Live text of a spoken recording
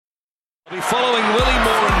We're following Willie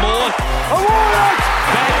more and more.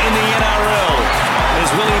 Back in the NRL. There's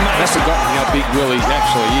Willie Mason. I've forgotten how big Willie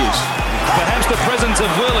actually is. Perhaps the presence of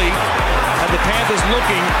Willie had the Panthers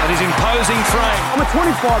looking at his imposing frame. I'm a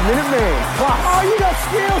 25-minute man. Oh, you got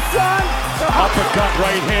skill, son. Uppercut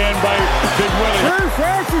right hand by Big Willie. Too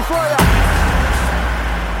fancy for you.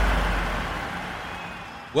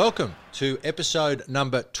 Welcome to episode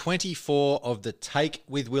number 24 of the Take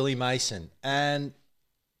with Willie Mason. And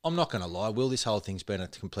I'm not going to lie, Will, this whole thing's been a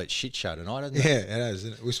complete shit show tonight, hasn't it? Yeah, it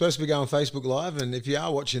has. We're supposed to be going Facebook Live, and if you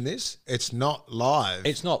are watching this, it's not live.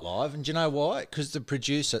 It's not live, and do you know why? Because the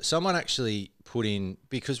producer, someone actually put in,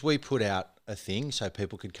 because we put out a thing so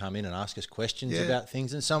people could come in and ask us questions about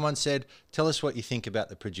things, and someone said, tell us what you think about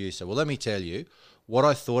the producer. Well, let me tell you what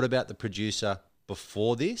I thought about the producer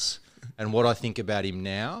before this and what I think about him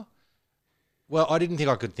now. Well, I didn't think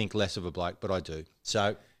I could think less of a bloke, but I do.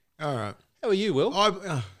 So, All right. how are you, Will? I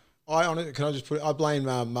blame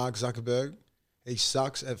Mark Zuckerberg. He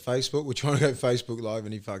sucks at Facebook. We're trying to go Facebook Live,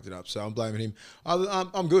 and he fucked it up. So I'm blaming him.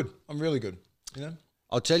 I'm good. I'm really good. You know.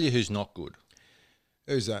 I'll tell you who's not good.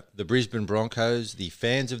 Who's that? The Brisbane Broncos, the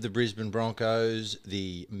fans of the Brisbane Broncos,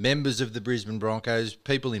 the members of the Brisbane Broncos,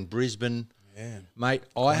 people in Brisbane. Yeah. Mate,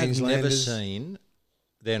 I have never Queenslanders. seen...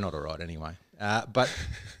 They're not all right anyway. But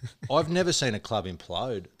I've never seen a club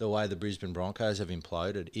implode the way the Brisbane Broncos have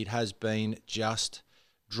imploded. It has been just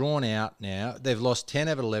drawn out now. They've lost 10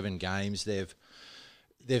 out of 11 games.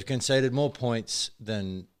 They've conceded more points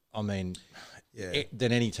than, than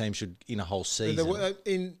any team should in a whole season. If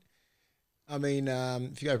you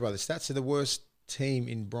go by the stats, they're the worst team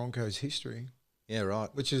in Broncos history. Yeah, right.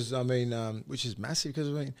 Which is massive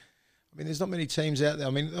because there's not many teams out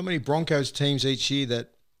there. Not many Broncos teams each year that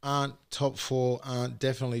aren't top four, aren't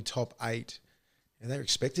definitely top eight, and they're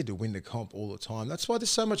expected to win the comp all the time. That's why there's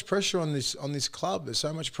so much pressure on this club. There's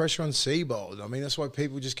so much pressure on Seabold. That's why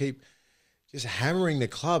people just keep hammering the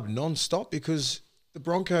club non-stop because the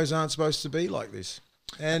Broncos aren't supposed to be like this.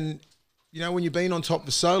 And when you've been on top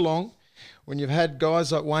for so long, when you've had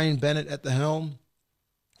guys like Wayne Bennett at the helm,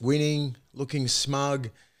 winning, looking smug,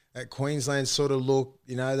 that Queensland sort of look,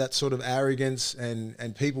 that sort of arrogance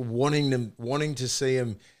and people wanting to see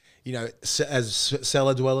them, as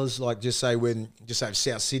cellar dwellers, like just say if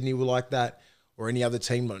South Sydney were like that or any other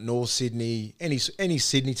team like North Sydney, any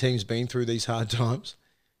Sydney team's been through these hard times,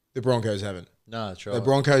 the Broncos haven't. No, that's right. The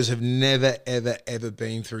Broncos have never, ever, ever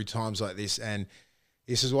been through times like this, and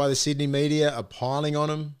this is why the Sydney media are piling on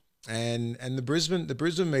them, and the Brisbane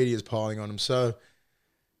media is piling on them. So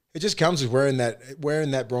it just comes with wearing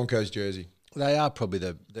that Broncos jersey. They are probably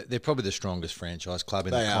they're probably the strongest franchise club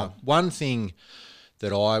in the comp. Are. One thing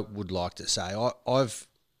that I would like to say, I've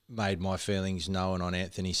made my feelings known on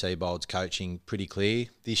Anthony Seibold's coaching pretty clear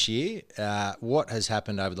this year. What has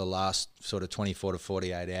happened over the last sort of 24 to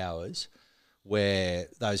 48 hours where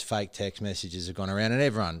those fake text messages have gone around and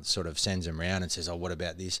everyone sort of sends them around and says, oh, what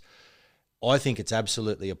about this? I think it's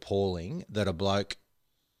absolutely appalling that a bloke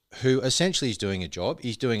who essentially is doing a job,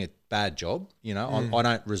 he's doing a bad job. I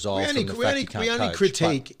don't resolve from the fact he can't coach. We only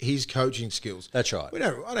critique his coaching skills. That's right.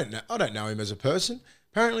 I don't know him as a person.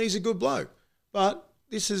 Apparently, he's a good bloke. But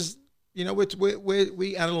this is,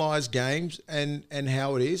 we analyse games and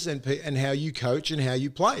how it is and how you coach and how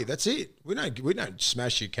you play. That's it. We don't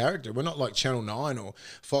smash your character. We're not like Channel 9 or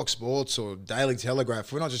Fox Sports or Daily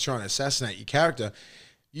Telegraph. We're not just trying to assassinate your character.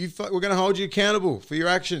 We're going to hold you accountable for your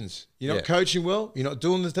actions. You're not coaching well. You're not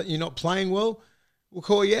doing you're not playing well. We'll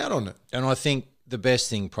call you out on it. And I think the best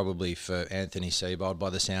thing probably for Anthony Seibold, by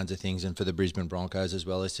the sounds of things, and for the Brisbane Broncos as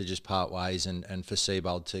well, is to just part ways and for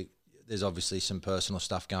Seibold to. There's obviously some personal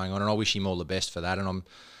stuff going on, and I wish him all the best for that. And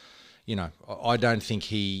I don't think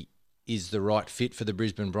he is the right fit for the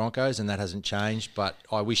Brisbane Broncos, and that hasn't changed. But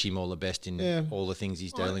I wish him all the best in all the things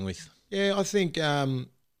he's dealing with. Yeah, I think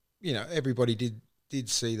everybody did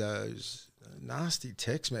see those nasty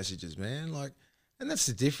text messages, man. And that's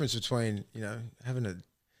the difference between, having a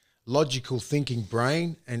logical thinking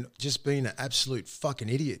brain and just being an absolute fucking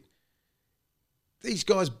idiot. These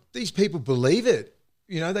people believe it.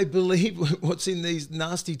 They believe what's in these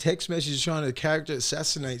nasty text messages trying to character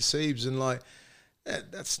assassinate Siebes and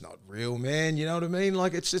that's not real, man. You know what I mean?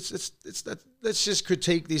 It's that. Let's just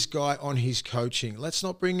critique this guy on his coaching. Let's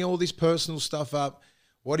not bring all this personal stuff up.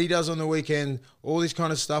 What he does on the weekend, all this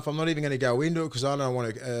kind of stuff. I'm not even going to go into it because I don't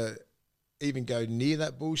want to even go near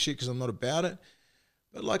that bullshit because I'm not about it.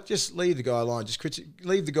 But just leave the guy alone.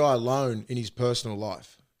 Leave the guy alone in his personal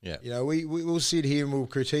life. Yeah. We'll sit here and we'll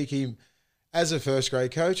critique him as a first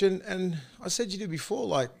grade coach. And I said to you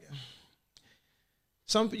before,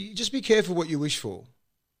 you just be careful what you wish for.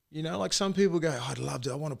 You know, like some people go, oh, I'd love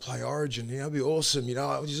to. I want to play Origin. You know, it'd be awesome. You know,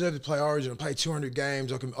 I deserve to play Origin. I play 200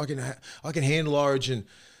 games. I can handle Origin.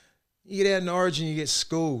 You get out in Origin, you get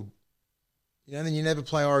schooled. You know, and then you never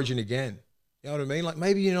play Origin again. You know what I mean? Like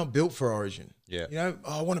maybe you're not built for Origin. Yeah. You know,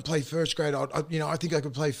 I want to play first grade. I think I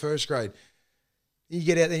could play first grade. You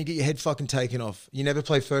get out there and you get your head fucking taken off. You never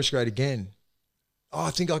play first grade again. Oh,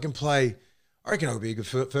 I think I can play. I reckon I could be a good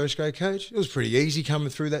first grade coach. It was pretty easy coming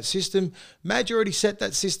through that system. Madge already set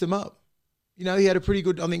that system up. You know, he had a pretty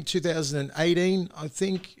good, I think 2018,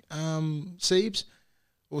 Siebes,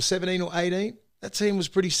 or 17 or 18. That team was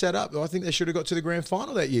pretty set up. I think they should have got to the grand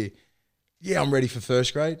final that year. Yeah, I'm ready for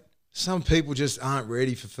first grade. Some people just aren't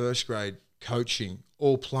ready for first grade coaching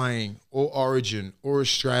or playing or Origin or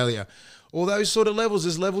Australia. All those sort of levels.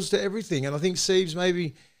 There's levels to everything. And I think Siebes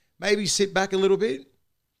maybe sit back a little bit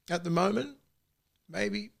at the moment.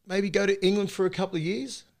 Maybe go to England for a couple of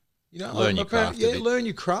years. You know, learn your craft. Yeah, learn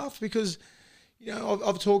your craft because, you know,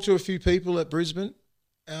 I've talked to a few people at Brisbane,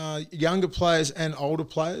 younger players and older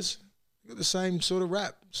players, got the same sort of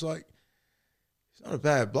rap. It's like, he's not a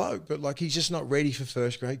bad bloke, but like he's just not ready for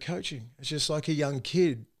first grade coaching. It's just like a young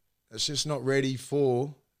kid that's just not ready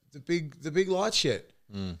for the big lights yet.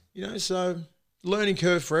 You know, so learning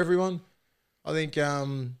curve for everyone. I think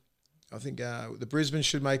the Brisbane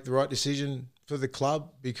should make the right decision for the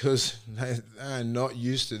club because they are not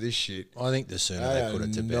used to this shit. I think the sooner they put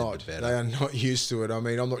it to bed, the better. They are not used to it. I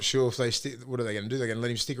mean, I'm not sure if they stick. What are they going to do? They're going to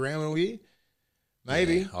let him stick around all year?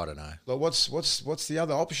 Maybe. Yeah, I don't know. Like, what's the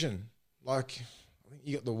other option? Like, I think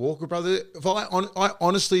you got the Walker brother. If I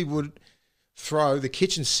honestly would throw the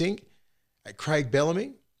kitchen sink at Craig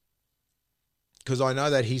Bellamy because I know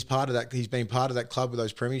that he's part of that. He's been part of that club with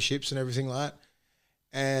those premierships and everything like that.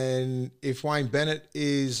 And if Wayne Bennett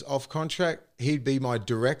is off contract, he'd be my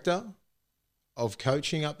director of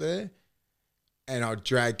coaching up there. And I'd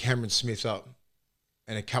drag Cameron Smith up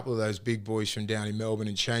and a couple of those big boys from down in Melbourne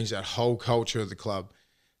and change that whole culture of the club.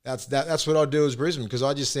 That's what I'd do as Brisbane because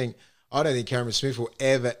I don't think Cameron Smith will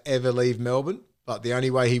ever leave Melbourne. But the only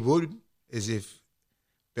way he would is if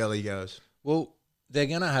Belly goes. Well, they're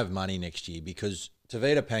going to have money next year because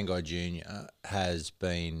Tavita Pangai Jr. has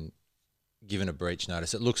been given a breach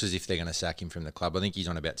notice. It looks as if they're going to sack him from the club. I think he's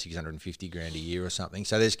on about $650,000 a year or something.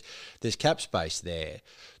 So there's cap space there.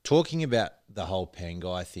 Talking about the whole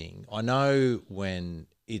Pangai thing, I know when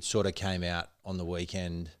it sort of came out on the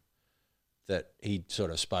weekend that he'd sort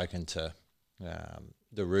of spoken to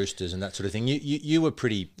the Roosters and that sort of thing. You were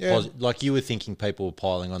pretty positive, like you were thinking people were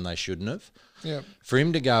piling on they shouldn't have. Yeah. For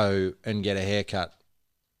him to go and get a haircut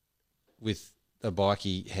with a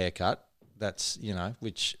bikie haircut, that's, you know,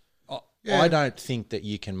 which I don't think that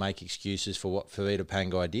you can make excuses for what Tavita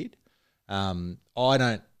Pangai did. I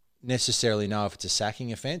don't necessarily know if it's a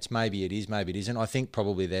sacking offence. Maybe it is, maybe it isn't. I think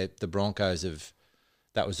probably the Broncos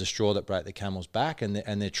that was the straw that broke the camel's back, and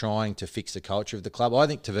they're trying to fix the culture of the club. I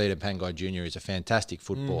think Tavita Pangai Jr. is a fantastic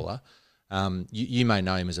footballer. You may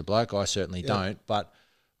know him as a bloke. I certainly don't. But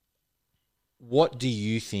what do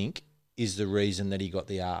you think is the reason that he got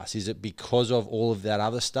the arse? Is it because of all of that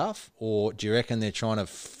other stuff, or do you reckon they're trying to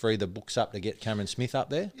free the books up to get Cameron Smith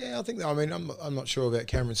up there? Yeah, I think. I mean, I'm not sure about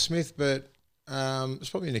Cameron Smith, but it's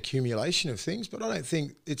probably an accumulation of things. But I don't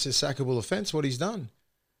think it's a sackable offence what he's done.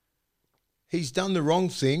 He's done the wrong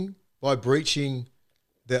thing by breaching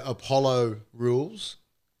the Apollo rules.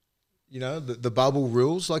 You know, the bubble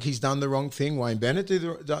rules. Like he's done the wrong thing. Wayne Bennett did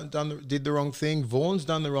the wrong thing. Vaughan's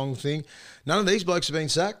done the wrong thing. None of these blokes have been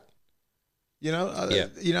sacked. You know,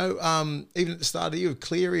 even at the start of the year,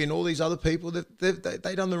 Cleary and all these other people,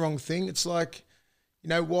 they done the wrong thing. It's like, you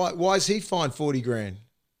know, why is he fined $40,000?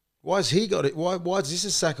 Why has he got it? Why is this a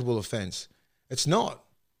sackable offence? It's not.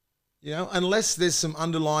 You know, unless there's some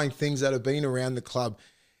underlying things that have been around the club,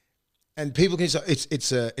 and people can say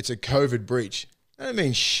it's a COVID breach. That don't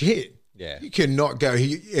mean shit. Yeah, you cannot go.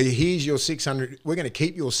 Here's your 600. We're going to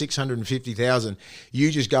keep your 650,000.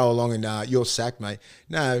 You just go along and you're sacked, mate.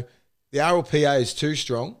 No. The RLPA is too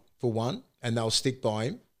strong, for one, and they'll stick by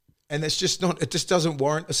him. And it's just not. It just doesn't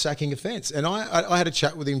warrant a sacking offence. And I had a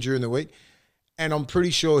chat with him during the week, and I'm pretty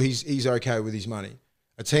sure he's okay with his money.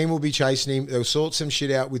 A team will be chasing him. They'll sort some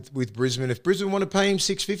shit out with Brisbane. If Brisbane want to pay him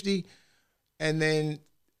 $650,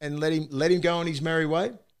 and let him go on his merry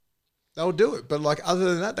way, they'll do it. But like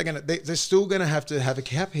other than that, they're still gonna have to have a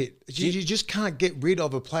cap hit. You just can't get rid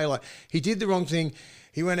of a player like he did the wrong thing.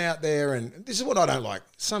 He went out there, and this is what I don't like.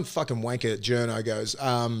 Some fucking wanker journo goes,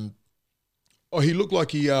 he looked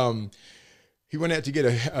like he went out to get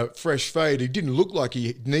a fresh fade. He didn't look like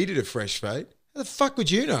he needed a fresh fade. How the fuck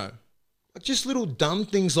would you know? Like just little dumb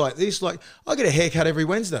things like this. Like I get a haircut every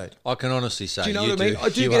Wednesday. I can honestly say, Do you know what I mean? I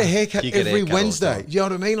do get a haircut every Wednesday. You know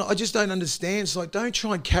what I mean? Like, I just don't understand. It's like, don't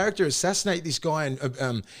try and character assassinate this guy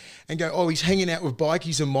and go, oh, he's hanging out with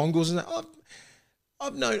bikies and Mongols and that.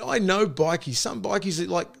 I know bikies. Some bikies are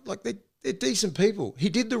like they're decent people. He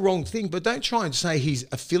did the wrong thing, but don't try and say he's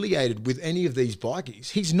affiliated with any of these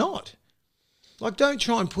bikies. He's not. Like, don't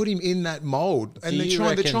try and put him in that mold. And they're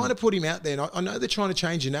trying to put him out there. And I know they're trying to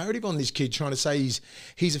change the narrative on this kid, trying to say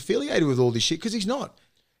he's affiliated with all this shit, because he's not.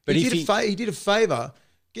 But he did a favour,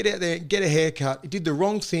 get out there, get a haircut. He did the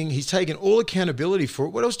wrong thing. He's taken all accountability for it.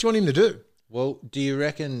 What else do you want him to do? Well, do you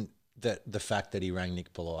reckon that the fact that he rang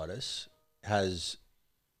Nick Politis has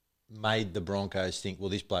made the Broncos think, well,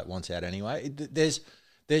 this bloke wants out anyway? There's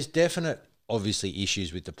definite, obviously,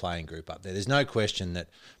 issues with the playing group up there. There's no question that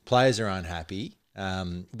players are unhappy,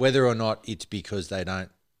 whether or not it's because they don't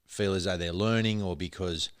feel as though they're learning or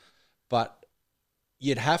because, but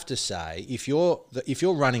you'd have to say, if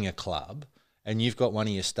you're running a club and you've got one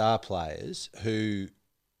of your star players who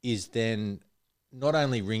is then not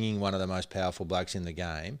only ringing one of the most powerful blokes in the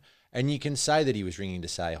game, and you can say that he was ringing to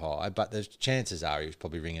say hi, but the chances are he was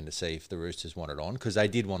probably ringing to see if the Roosters wanted on, because they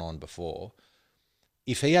did want on before.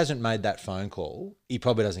 If he hasn't made that phone call, he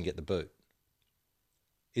probably doesn't get the boot.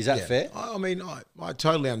 Is that fair? I mean, I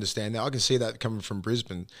totally understand that. I can see that coming from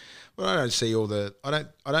Brisbane, but I don't see all the. I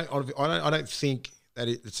don't think that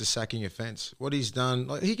it's a sacking offence. What he's done,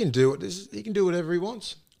 like, he can do it. He can do whatever he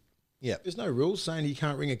wants. Yeah. There's no rules saying he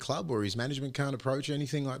can't ring a club or his management can't approach or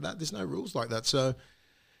anything like that. There's no rules like that. So,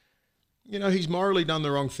 you know, he's morally done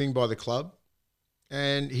the wrong thing by the club.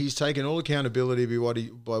 And he's taken all accountability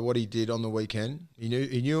by what he did on the weekend. He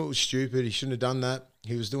knew it was stupid. He shouldn't have done that.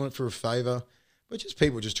 He was doing it for a favour. But just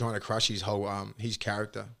people just trying to crush his whole his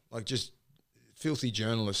character, like just filthy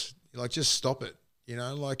journalists. Like, just stop it. You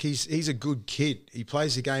know, like he's a good kid. He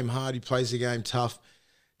plays the game hard. He plays the game tough.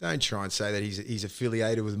 Don't try and say that he's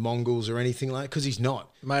affiliated with Mongols or anything like that, because he's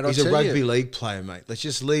not. Mate, he's a rugby league player, mate. Let's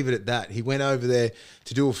just leave it at that. He went over there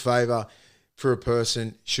to do a favour for a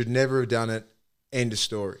person. Should never have done it. End of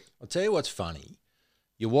story. I'll tell you what's funny.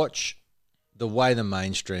 You watch the way the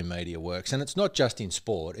mainstream media works, and it's not just in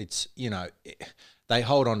sport. It's, you know, they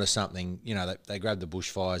hold on to something, you know, they grab the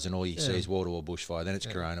bushfires and all you see is wall-to-wall bushfire, then it's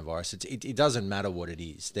coronavirus. It doesn't matter what it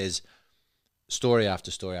is. There's story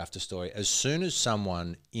after story after story. As soon as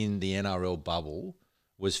someone in the NRL bubble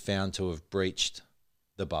was found to have breached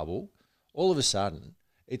the bubble, all of a sudden,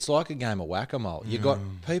 it's like a game of whack-a-mole. You've got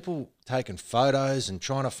people taking photos and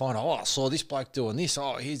trying to find, oh, I saw this bloke doing this.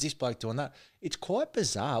 Oh, here's this bloke doing that. It's quite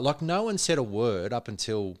bizarre. Like, no one said a word up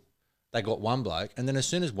until they got one bloke. And then as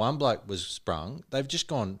soon as one bloke was sprung, they've just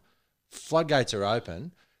gone, floodgates are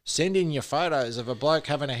open. Send in your photos of a bloke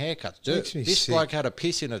having a haircut. This bloke had a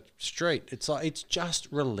piss in a street. It's like, it's just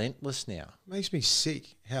relentless now. Makes me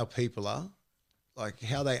sick how people are. Like,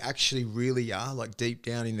 how they actually really are, like, deep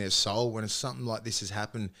down in their soul, when it's something like this has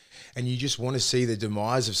happened and you just want to see the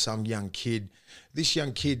demise of some young kid. This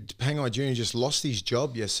young kid, Pangai Jr., just lost his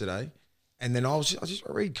job yesterday. And then I just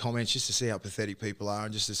read comments just to see how pathetic people are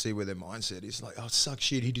and just to see where their mindset is. Like, oh, it sucks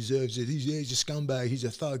shit, he deserves it, he's a scumbag, he's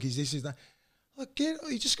a thug, he's this, he's that. Like,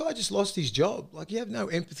 this guy just lost his job. Like, you have no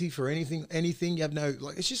empathy for anything. You have no,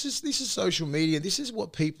 like, it's just, this is social media. This is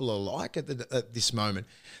what people are like at this moment.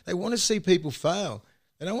 They want to see people fail.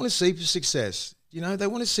 They don't want to see success. You know, they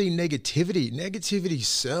want to see negativity. Negativity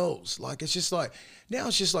sells. Like, it's just like, now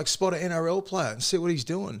it's just like spot an NRL player and see what he's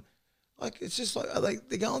doing. Like, it's just like,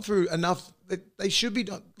 they're going through enough. They should be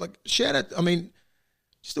done. Like, shout out, I mean,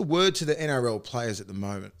 just a word to the NRL players at the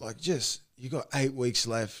moment. Like, just, you got 8 weeks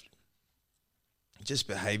left. Just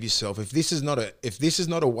behave yourself. If this is not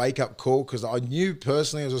a wake up call, because I knew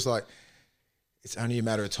personally, I was just like, it's only a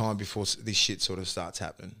matter of time before this shit sort of starts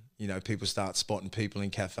happening. You know, people start spotting people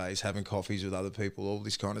in cafes, having coffees with other people, all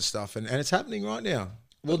this kind of stuff, and it's happening right now.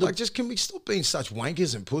 Well, like, just can we stop being such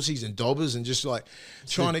wankers and pussies and dobbers and just like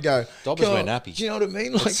trying to go? Dobbers wear nappies. Do you know what I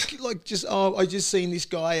mean? Like just, oh, I just seen this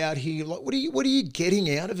guy out here. Like, what are you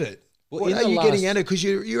getting out of it? Well, what are you getting at it? Because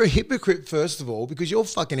you're a hypocrite, first of all, because you're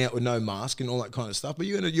fucking out with no mask and all that kind of stuff. But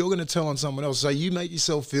you're gonna tell on someone else, so you make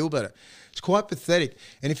yourself feel better. It's quite pathetic.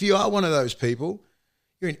 And if you are one of those people,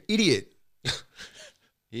 you're an idiot.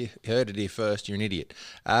 You heard it here first. You're an idiot.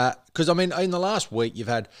 Because I mean, in the last week, you've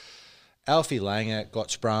had Alfie Langer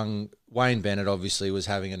got sprung. Wayne Bennett obviously was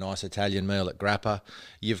having a nice Italian meal at Grappa.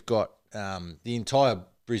 You've got the entire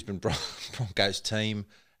Brisbane Broncos team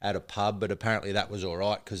at a pub, but apparently that was all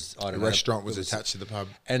right because The restaurant was attached to the pub.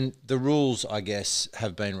 And the rules, I guess,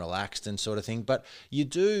 have been relaxed and sort of thing. But you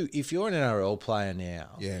do, if you're an NRL player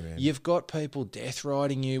now, man. you've got people death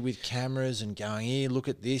riding you with cameras and going, here, look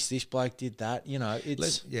at this bloke did that. You know,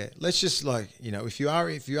 it's... Let's just if you are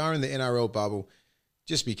in the NRL bubble,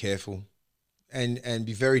 just be careful and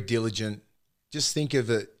be very diligent. Just think of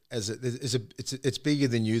it as it's bigger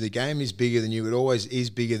than you. The game is bigger than you. It always is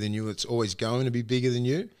bigger than you. It's always going to be bigger than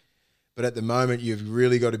you. But at the moment, you've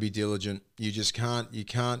really got to be diligent. You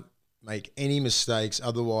can't make any mistakes.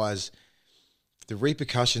 Otherwise, the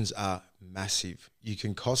repercussions are massive. You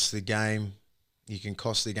can cost the game. You can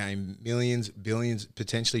cost the game millions, billions,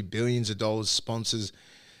 potentially billions of dollars, sponsors.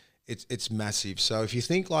 It's massive. So if you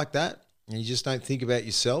think like that and you just don't think about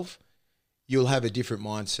yourself, you'll have a different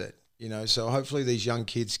mindset. So hopefully these young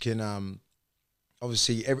kids can,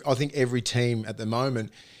 obviously, I think every team at the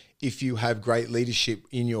moment, if you have great leadership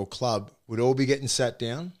in your club, would all be getting sat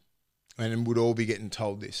down and would all be getting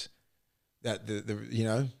told this, that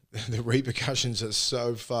the repercussions are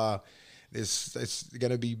so far. It's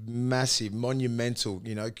going to be massive, monumental,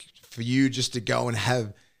 for you just to go and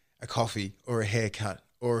have a coffee or a haircut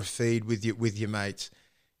or a feed with your mates.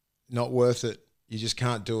 Not worth it. You just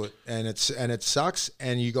can't do it, and it sucks.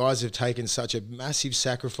 And you guys have taken such a massive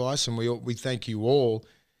sacrifice, and we thank you all.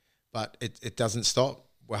 But it doesn't stop.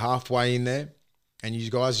 We're halfway in there, and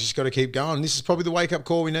you guys just got to keep going. This is probably the wake up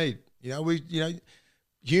call we need.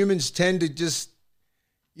 Humans tend to just,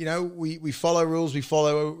 we follow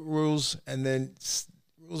rules, and then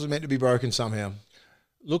rules are meant to be broken somehow.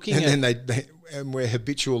 And we're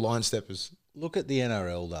habitual line steppers. Look at the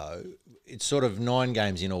NRL though. It's sort of 9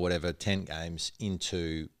 games in or whatever, 10 games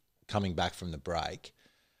into coming back from the break.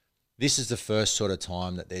 This is the first sort of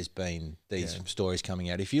time that there's been these stories coming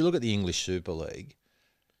out. If you look at the English Super League,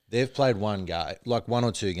 they've played one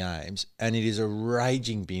or two games, and it is a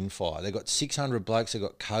raging bin fire. They've got 600 blokes. They've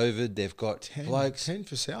got COVID. They've got 10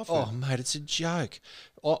 for Southland. Oh, mate, it's a joke.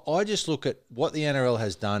 I just look at what the NRL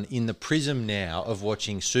has done in the prism now of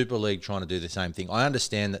watching Super League trying to do the same thing. I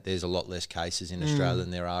understand that there's a lot less cases in Australia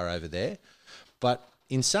than there are over there. But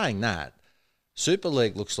in saying that, Super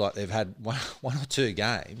League looks like they've had one or two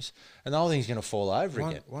games, and the whole thing's going to fall over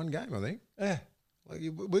again. One game, I think. Yeah.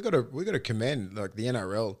 We got to commend the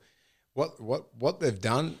NRL, what they've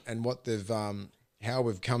done and what they've how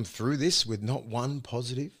we've come through this with not one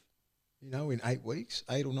positive, in 8 weeks,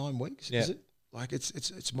 8 or 9 weeks. Is it?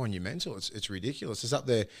 It's monumental. It's ridiculous. It's up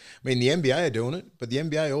there. I mean, the NBA are doing it, but the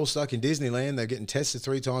NBA are all stuck in Disneyland. They're getting tested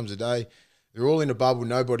 3 times a day. They're all in a bubble.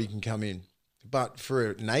 Nobody can come in. But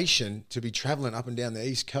for a nation to be traveling up and down the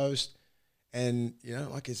East Coast, and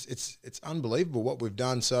it's unbelievable what we've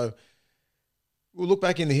done. So we'll look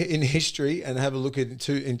back in history and have a look in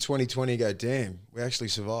 2020 and go, damn, we actually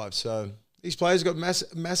survived. So these players got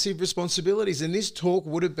massive responsibilities, and this talk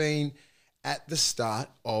would have been at the start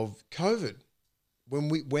of COVID. When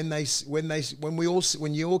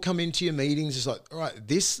you all come into your meetings, it's like, all right,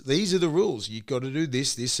 these are the rules. You've got to do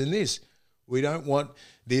this, this, and this. We don't want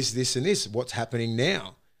this, this, and this. What's happening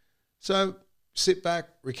now? So sit back,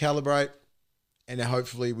 recalibrate, and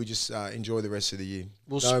hopefully we just enjoy the rest of the year.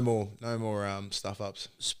 No more stuff ups.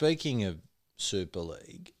 Speaking of Super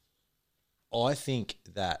League, I think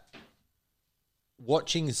that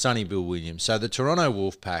watching Sonny Bill Williams, so the Toronto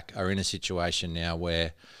Wolfpack are in a situation now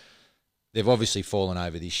where they've obviously fallen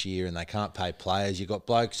over this year and they can't pay players. You've got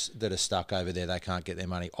blokes that are stuck over there, they can't get their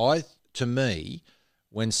money. To me,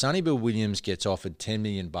 when Sonny Bill Williams gets offered $10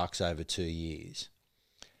 million over 2 years,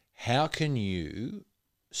 how can you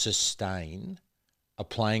sustain a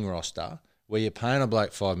playing roster where you're paying a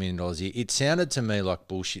bloke $5 million a year? It sounded to me like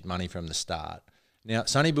bullshit money from the start. Now,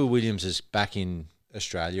 Sonny Bill Williams is back in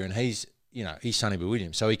Australia and he's Sonny Bill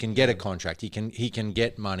Williams, so he can get a contract. He can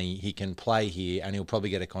get money. He can play here, and he'll probably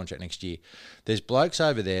get a contract next year. There's blokes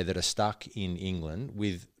over there that are stuck in England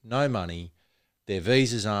with no money. Their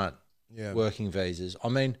visas aren't working visas. I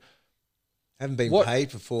mean, haven't been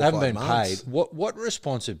paid for 4 or 5 months. Haven't been paid. What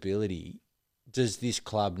responsibility does this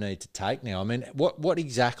club need to take now? I mean, what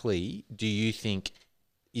exactly do you think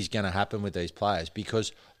is going to happen with these players?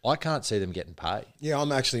 Because I can't see them getting paid. Yeah,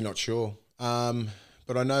 I'm actually not sure.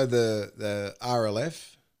 But I know the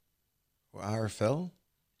RLF or RFL,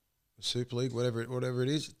 Super League, whatever it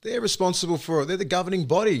is, they're responsible for it. They're the governing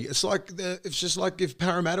body. It's just like if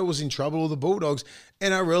Parramatta was in trouble or the Bulldogs,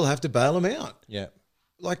 NRL have to bail them out. Yeah,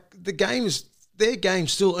 like their game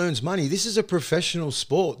still earns money. This is a professional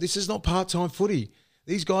sport. This is not part-time footy.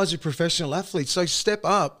 These guys are professional athletes. So step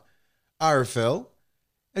up, RFL,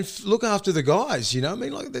 and look after the guys. You know what I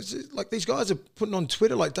mean? Like these guys are putting on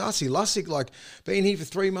Twitter like Darcy Lussick, like been here for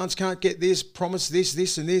 3 months, can't get this, promise this,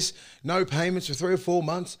 this and this, no payments for 3 or 4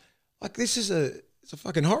 months. Like it's a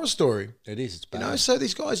fucking horror story. It is. It's bad. You know, so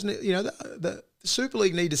these guys, you know, the Super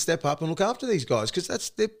League need to step up and look after these guys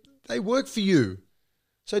because they work for you.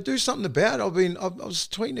 So do something about it. I was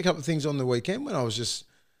tweeting a couple of things on the weekend when I was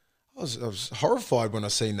horrified when I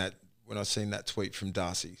seen that tweet from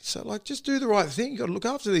Darcy. So like, just do the right thing. You got to look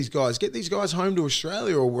after these guys. Get these guys home to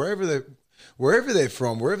Australia or wherever they're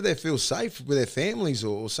from, wherever they feel safe with their families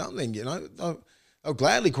or something. You know, I'll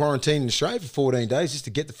gladly quarantine in Australia for 14 days just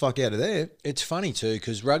to get the fuck out of there. It's funny too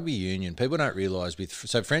because rugby union, people don't realise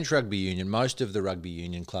so French rugby union, most of the rugby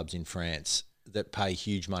union clubs in France that pay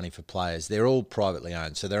huge money for players, they're all privately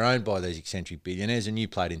owned. So they're owned by these eccentric billionaires, and you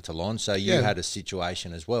played in Toulon, so you had a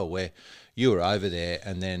situation as well where you were over there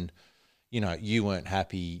and then, you know, you weren't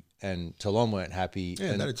happy and Toulon weren't happy.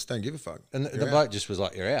 Yeah, and they just don't give a fuck. And the bloke just was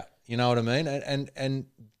like, you're out. You know what I mean? And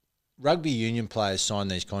rugby union players sign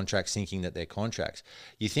these contracts thinking that they're contracts.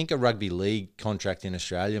 You think a rugby league contract in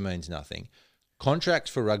Australia means nothing. Contracts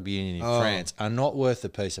for rugby union in France are not worth the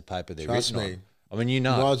piece of paper they're written on. I mean, you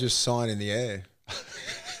know. I'll just sign in the air.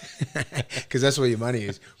 Because that's where your money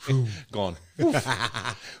is. Gone.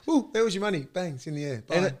 Ooh, there was your money. Bang, it's in the air.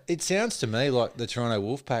 Bye. And it sounds to me like the Toronto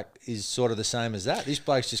Wolfpack is sort of the same as that. This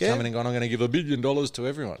bloke's just coming and gone, I'm going to give $1 billion to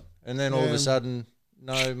everyone. And then all of a sudden,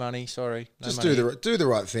 no money, sorry. No just money. do the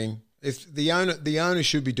right thing. If the owner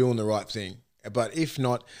should be doing the right thing. But if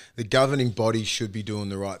not, the governing body should be doing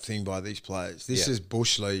the right thing by these players. This is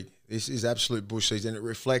Bush League. This is absolute Bush League, and it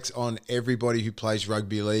reflects on everybody who plays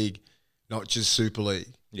rugby league, not just Super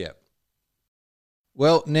League. Yeah.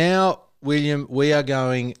 Well, now, William, we are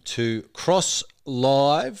going to cross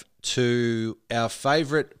live to our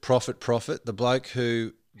favourite prophet, the bloke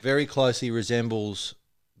who very closely resembles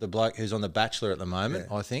the bloke who's on The Bachelor at the moment.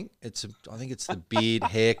 I think it's the beard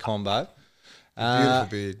hair combo. Beautiful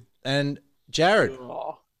beard. And Jared,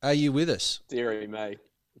 are you with us? Deary me.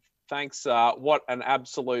 Thanks. What an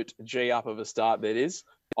absolute G up of a start that is.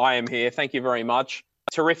 I am here. Thank you very much.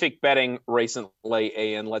 Terrific betting recently,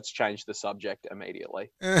 Ian. Let's change the subject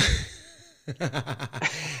immediately.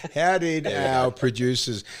 How did our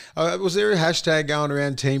producers... was there a hashtag going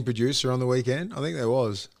around Team Producer on the weekend? I think there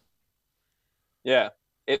was. Yeah.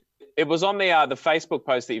 It was on the Facebook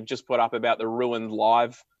post that you've just put up about the Ruined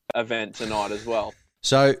Live event tonight as well.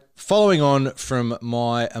 So following on from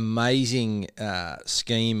my amazing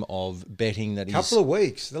scheme of betting that is... Couple of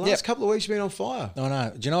weeks. The last couple of weeks you've been on fire. I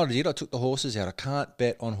know. Do you know what I did? I took the horses out. I can't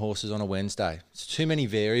bet on horses on a Wednesday. It's too many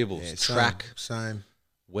variables. Yeah, Track. Same.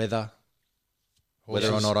 Weather. Horses.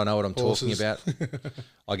 Whether or not I know what I'm talking about.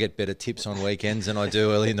 I get better tips on weekends than I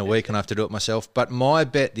do early in the week and I have to do it myself. But my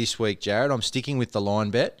bet this week, Jared, I'm sticking with the line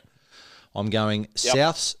bet. I'm going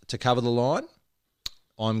Souths to cover the line.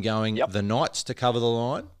 I'm going the Knights to cover the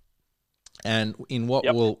line. And in what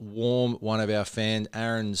will warm one of our fans,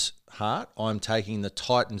 Aaron's heart, I'm taking the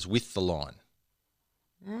Titans with the line.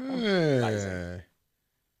 Yeah.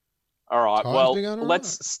 All right. Titans Well,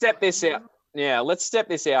 let's step this out. Yeah, let's step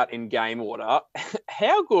this out in game order.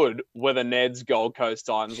 How good were the Neds Gold Coast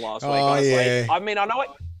Titans last week? Yeah. I mean, I know it.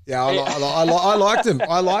 Yeah, I liked him.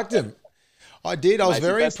 I liked him. I did. I was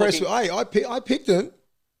very impressed. I picked him.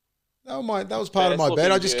 That was part of my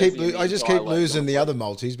bet. I just keep losing the other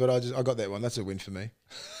multis, but I got that one. That's a win for me.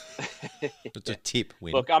 It's a tip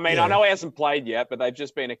win. Look, I mean, I know he hasn't played yet, but they've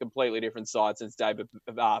just been a completely different side since David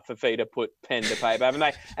Fafita put pen to paper, haven't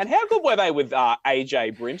they? And how good were they with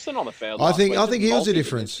AJ Brimson on the field? I think he was a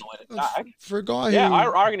difference for a guy who. Yeah,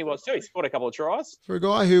 I reckon he was too. He scored a couple of tries. For a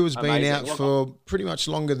guy who has been out for pretty much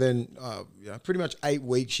longer than pretty much 8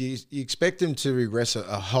 weeks, you expect him to regress a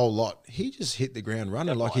whole lot. He just hit the ground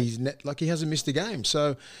running like he hasn't missed a game.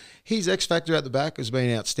 So. His X factor at the back has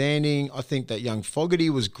been outstanding. I think that young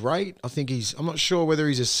Fogarty was great. I think I'm not sure whether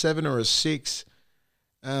he's a 7 or a 6,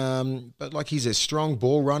 but like he's a strong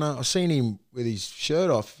ball runner. I've seen him with his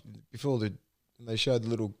shirt off before they showed the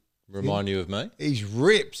little. Remind you of me? He's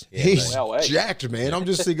ripped. Yeah, he's jacked, man. I'm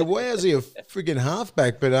just thinking, why is he a freaking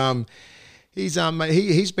halfback? But he's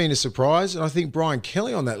been a surprise, and I think Brian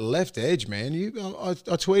Kelly on that left edge, man. I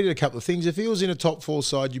tweeted a couple of things. If he was in a top 4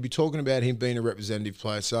 side, you'd be talking about him being a representative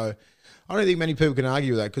player. So I don't think many people can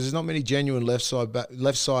argue with that because there's not many genuine left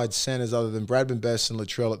side centers other than Bradman Best and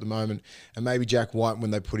Latrell at the moment, and maybe Jack White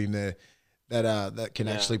when they put him there that can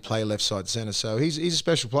actually play left side center. So he's a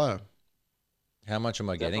special player. How much am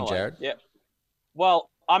I getting, Jared? Yeah. Well,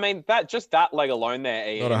 I mean, that leg alone there,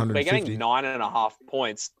 Ian, we're getting 9.5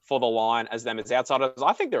 points for the line as them as outsiders.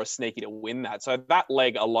 I think they're a sneaky to win that. So that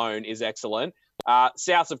leg alone is excellent.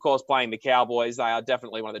 Souths, of course, playing the Cowboys. They are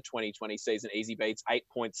definitely one of the 2020 season easy beats. 8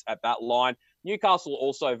 points at that line. Newcastle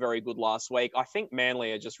also very good last week. I think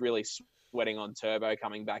Manly are just really sweating on turbo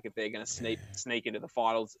coming back if they're going to sneak into the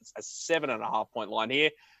finals. It's a 7.5 point line here.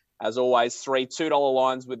 As always, 3 $2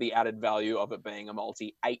 lines with the added value of it being a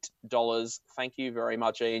multi, $8. Thank you very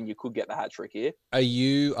much, Ian. You could get the hat trick here. Are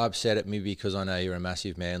you upset at me because I know you're a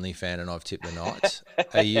massive Manly fan and I've tipped the Knights?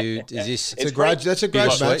 Are you? Is this? That's a grudge match.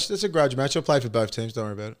 That's a grudge match. I'll play for both teams. Don't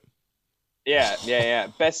worry about it. Yeah.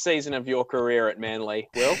 Best season of your career at Manly,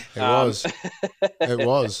 Will. It was. It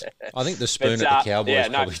was. I think the spoon at the Cowboys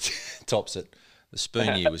probably tops it. The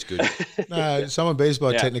spoon year was good. No, someone beats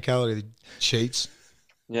by technicality. Cheats.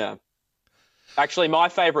 Yeah. Actually, my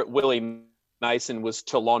favourite Willie Mason was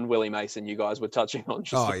Toulon Willie Mason. You guys were touching on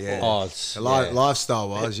just before. Yeah.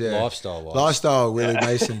 Lifestyle-wise, yeah. Lifestyle Willie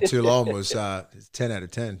Mason Toulon was 10 out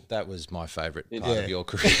of 10. That was my favourite part of your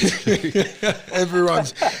career. Everyone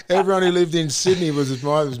who lived in Sydney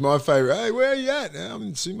was my favourite. Hey, where are you at? I'm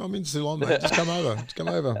in Toulon, mate. Just come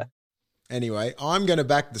over. Anyway, I'm going to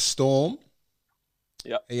back the Storm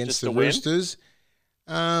against the Roosters.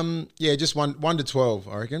 Just 1 to 12,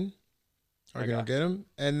 I reckon. I'll get them.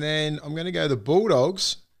 And then I'm going to go the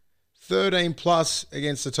Bulldogs, 13 plus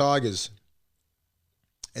against the Tigers.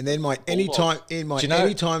 And then my anytime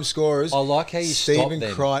scorers, I like how you Stephen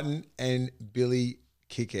stopped Crichton and Billy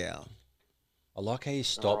Kickow. I like how you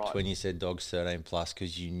stopped when you said Dogs 13 plus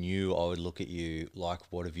because you knew I would look at you like,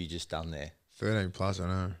 what have you just done there? 13 plus, I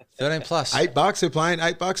know. 13 plus. $8 they're playing,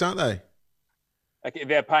 $8, aren't they? Okay,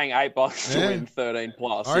 they're paying $8 to win 13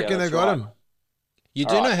 plus. I reckon they got them. You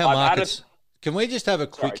do know how markets. Can we just have a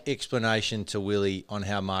quick explanation to Willie on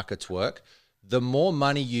how markets work? The more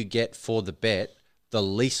money you get for the bet, the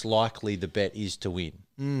least likely the bet is to win.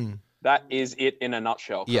 That is it in a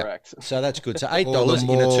nutshell, correct? So that's good. So $8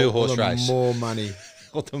 in a 2-horse race. More money.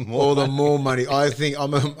 All the more money. I think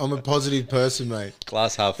I'm a positive person, mate.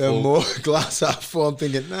 Glass half the full. More glass half full. I'm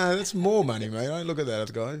thinking, no, that's more money, mate. Don't look at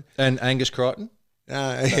that, guy. And Angus Crichton?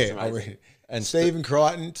 And Stephen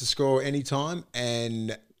Crichton to score anytime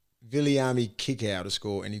and Viliami Kickow to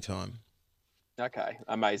score anytime. Okay,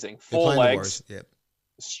 amazing. 4 legs. Yep.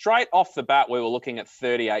 Straight off the bat, we were looking at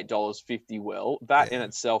 $38.50, Will. That in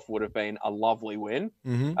itself would have been a lovely win.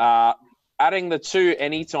 Mm-hmm. Adding the 2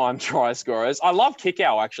 anytime try scorers. I love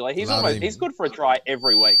Kickow, actually. He's good for a try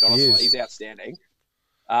every week, honestly. He's outstanding.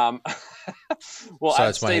 Well,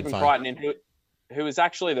 add Stephen Crichton in, who is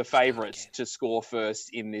actually the favourite to score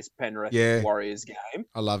first in this Penrith Warriors game.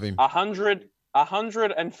 I love him.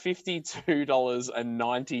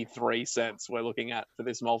 $152.93 we're looking at for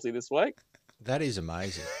this multi this week. That is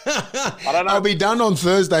amazing. I don't know. I'll be done on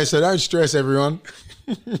Thursday, so don't stress, everyone.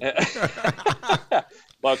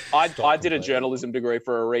 Look, I did a journalism degree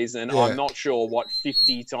for a reason. Yeah. I'm not sure what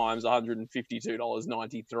 50 times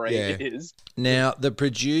 $152.93 is. Now, the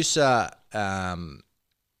producer, I'm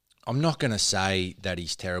not going to say that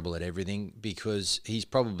he's terrible at everything because he's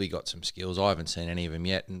probably got some skills. I haven't seen any of them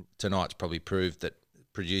yet, and tonight's probably proved that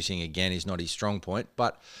producing again is not his strong point.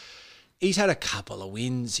 But he's had a couple of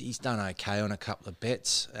wins. He's done okay on a couple of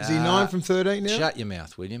bets. Is he 9 from 13 now? Shut your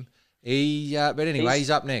mouth, William. But anyway,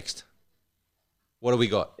 he's up next. What do we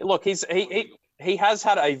got? Look, he has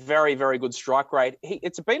had a very, very good strike rate.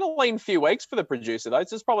 It's been a lean few weeks for the producer, though.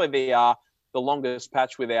 This is probably the longest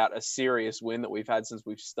patch without a serious win that we've had since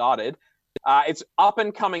we've started. It's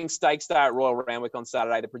up-and-coming stakes day at Royal Randwick on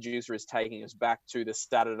Saturday. The producer is taking us back to the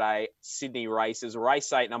Saturday Sydney races.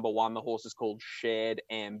 Race 8, number 1, the horse is called Shared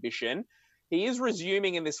Ambition. He is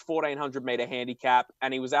resuming in this 1,400-metre handicap,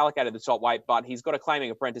 and he was allocated the top weight, but he's got a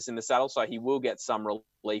claiming apprentice in the saddle, so he will get some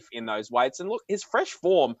relief in those weights. And look, his fresh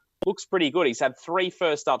form looks pretty good. He's had 3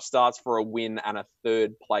 first-up starts for a win and a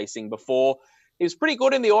 3rd placing before. He was pretty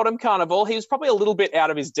good in the Autumn Carnival. He was probably a little bit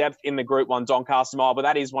out of his depth in the Group 1 Doncaster Mile, but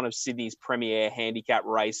that is one of Sydney's premier handicap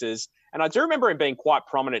races. And I do remember him being quite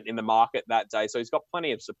prominent in the market that day, so he's got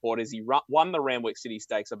plenty of supporters. He won the Randwick City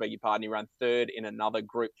Stakes, I beg your pardon. He ran 3rd in another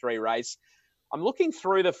Group 3 race. I'm looking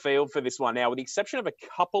through the field for this one now. With the exception of a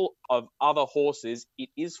couple of other horses, it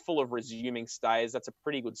is full of resuming stayers. That's a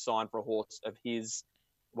pretty good sign for a horse of his,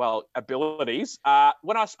 abilities.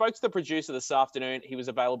 When I spoke to the producer this afternoon, he was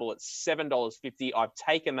available at $7.50. I've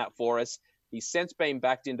taken that for us. He's since been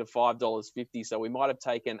backed into $5.50, so we might have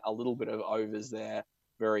taken a little bit of overs there.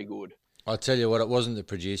 Very good. I'll tell you what, it wasn't the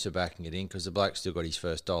producer backing it in because the bloke still got his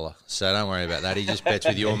first dollar. So don't worry about that. He just bets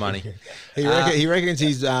with your money. He reckons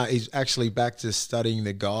he's actually back to studying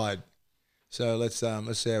the guide. So let's see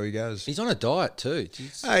how he goes. He's on a diet too.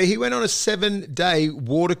 Hey, he went on a 7-day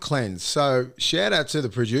water cleanse. So shout out to the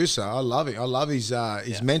producer. I love it. I love his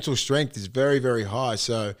mental strength is very, very high.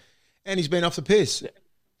 So, and he's been off the piss.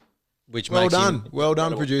 Which Well makes done. him, Well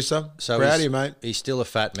done, producer. so Proud he's- of you, mate. He's still a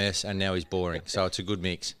fat mess, and now he's boring. So it's a good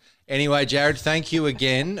mix. Anyway, Jared, thank you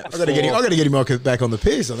again. I got to get him back on the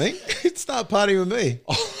piss, I think. Start partying with me.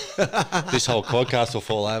 This whole podcast will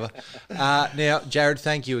fall over. Now, Jared,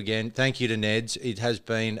 thank you again. Thank you to Neds. It has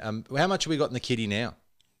been how much have we got in the kitty now?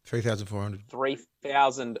 3,400.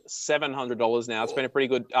 $3,700 now. It's been a pretty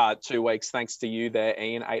good 2 weeks. Thanks to you there,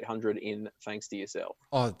 Ian. 800 in thanks to yourself.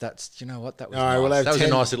 Oh, that's, you know what? That was All right, nice. we'll have That was 10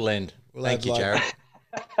 a nice little end. Thank you, Jared.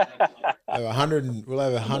 We'll have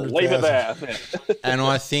 100,000. Leave it there. And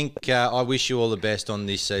I think I wish you all the best on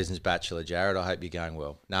this season's Bachelor, Jared. I hope you're going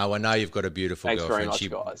well. No, I know you've got a beautiful Thanks very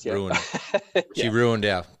girlfriend. much, guys. Yeah. She ruined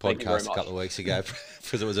our Thank you very podcast a much. couple of weeks ago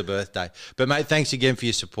because it was a birthday. But, mate, thanks again for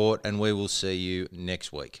your support, and we will see you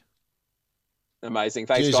next week. Amazing.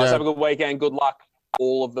 Thanks, Cheers, guys. Jared. Have a good weekend. Good luck,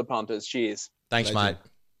 all of the punters. Cheers. Thanks, Legend. mate.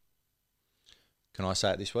 Can I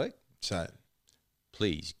say it this week? So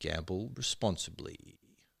Please gamble responsibly.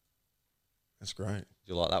 that's great. Do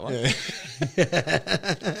you like that one?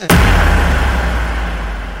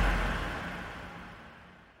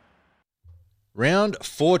 Round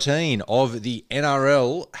 14 of the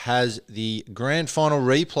NRL has the grand final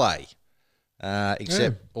replay,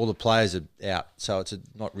 except all the players are out, so it's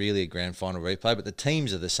not really a grand final replay, but the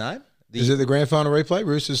teams are the same. Is it the grand final replay,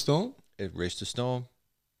 Roosters Storm? Rooster Storm.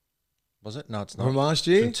 Was it? No, it's not. From last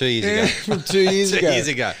year? From 2 years Yeah, ago. from 2 years 2 ago. years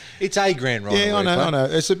ago. It's a grand final Yeah, replay. I know.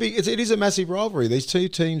 It is a massive rivalry. These two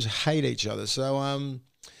teams hate each other, so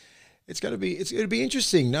it's going to be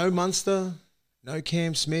interesting. No Munster, no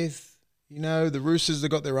Cam Smith. You know, the Roosters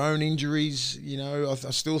have got their own injuries. You know, I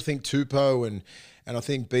still think Tupou and I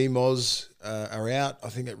think BMOZ are out. I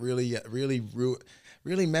think it really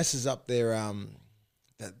messes up their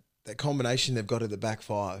that combination they've got at the back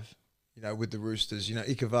five. You know, with the Roosters, you know,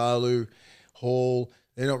 Ikavalu, Hall,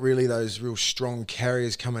 they're not really those real strong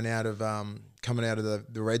carriers coming out of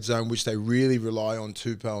the red zone, which they really rely on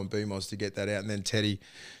Tupou and BMOZ to get that out, and then Teddy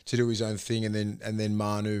to do his own thing, and then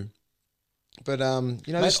Manu. But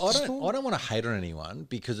you know, Mate, I don't want to hate on anyone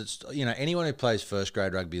because it's, you know, anyone who plays first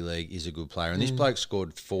grade rugby league is a good player, and this bloke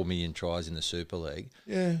scored 4 million tries in the Super League.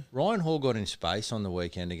 Yeah, Ryan Hall got in space on the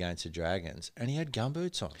weekend against the Dragons, and he had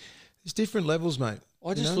gumboots on. there's different levels, mate.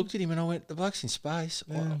 I just looked at him and I went, the bloke's in space.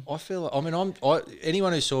 Yeah. I feel like, I mean,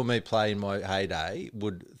 anyone who saw me play in my heyday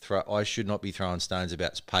I should not be throwing stones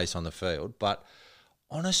about pace on the field. But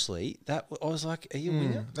honestly, I was like, are you a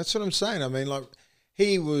winger? That's what I'm saying. I mean, like,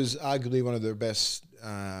 he was arguably one of the best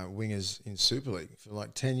wingers in Super League for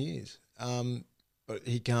like 10 years. But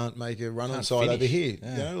he can't make a run on side over here.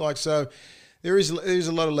 Yeah. You know, like, so there is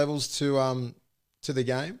a lot of levels to the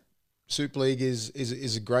game. Super League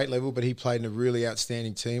is a great level, but he played in a really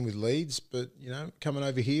outstanding team with Leeds. But, you know, coming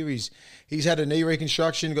over here, he's had a knee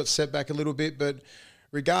reconstruction, got set back a little bit. But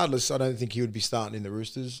regardless, I don't think he would be starting in the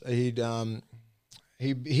Roosters. He'd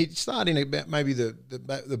start in about maybe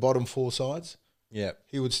the bottom four sides. Yeah.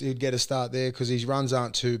 He'd get a start there because his runs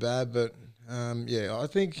aren't too bad. But yeah, I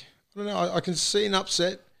don't know. I can see an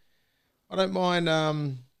upset. I don't mind.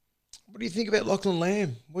 What do you think about Lachlan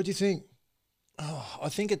Lamb? What do you think? Oh, I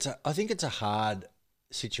think it's a hard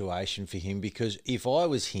situation for him because if I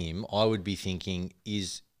was him, I would be thinking: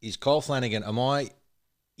 Is Kyle Flanagan? Am I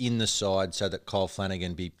in the side so that Kyle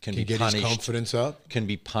Flanagan can be get punished? his confidence up. Can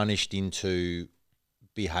be punished into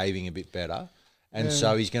behaving a bit better, and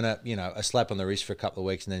so he's gonna, you know, a slap on the wrist for a couple of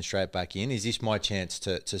weeks and then straight back in. Is this my chance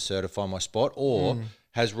to certify my spot, or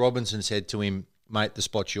has Robinson said to him, "Mate, the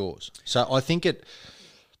spot's yours"? So I think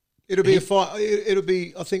It'll be a fight. It'll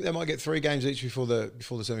be. I think they might get 3 games each before the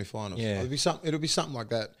semi-finals. Yeah. It'll be something like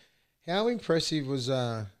that. How impressive was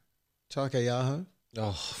Takayaho?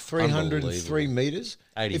 Oh, 303 meters.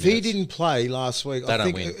 80 if he minutes. didn't play last week, They I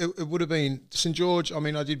don't think win. it would have been St George. I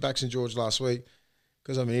mean, I did back St George last week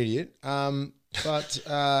because I'm an idiot. But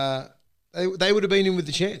they would have been in with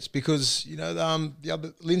the chance because, you know, the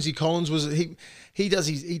other Lindsay Collins was he does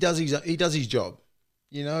his job,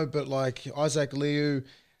 you know. But like Isaac Liu,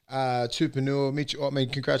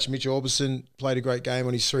 Tupanua, congrats to Mitch Orbison, played a great game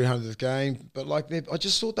on his 300th game. But like, I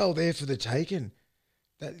just thought they were there for the taking.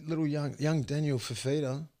 That little young Daniel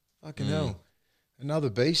Fafita, fucking hell, another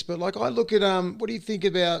beast. But like, I look at what do you think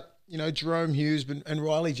about, you know, Jerome Hughes and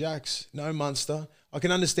Riley Jacks? No Munster. I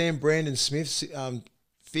can understand Brandon Smith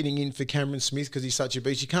fitting in for Cameron Smith because he's such a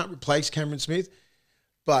beast. You can't replace Cameron Smith,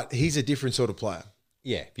 but he's a different sort of player.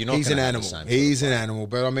 Yeah, you're not. He's an gonna have the animal. same He's sort an of play. animal.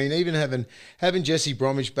 But I mean, even having Jesse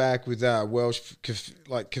Bromwich back with Welsh,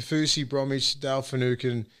 like Kafusi, Bromwich, Dale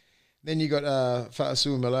Finucane, then you got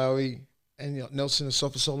Fa'asu Malawi and Nelson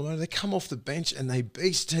Asafa Solomon. They come off the bench and they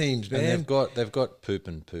beast teams, man. And they've got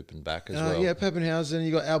Poopin back as well. Yeah, Pappenhausen.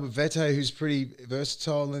 You got Albert Vete, who's pretty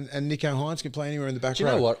versatile, and Nico Hines can play anywhere in the back Do you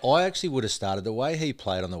row. know what? I actually would have started the way he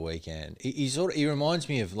played on the weekend. He reminds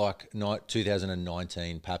me of like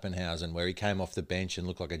 2019 Pappenhausen, where he came off the bench and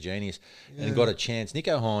looked like a genius and got a chance.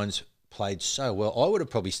 Nico Hines played so well. I would have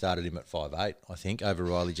probably started him at 5'8", I think, over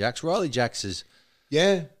Riley Jacks. Riley Jacks is,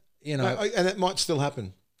 Yeah, you know, and that might still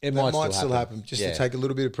happen. It That might still happen. just Yeah. to take a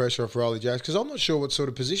little bit of pressure off Riley Jacks, because I'm not sure what sort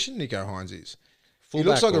of position Nico Hines is. He fullback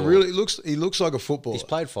looks like or- he looks like a footballer. he's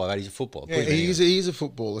played 5'8". He's a footballer. Yeah, he's a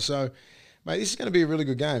footballer. So, mate, this is going to be a really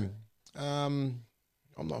good game. I'm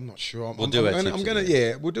not sure. We'll do our tips I'm going at to. the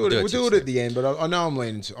Yeah, we'll do it. We'll do it at the end. But I know I'm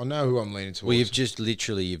leaning. I know who I'm leaning towards. Well, you've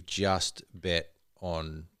just bet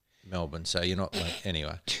on Melbourne, so you're not like,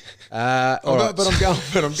 anyway. All right. But I'm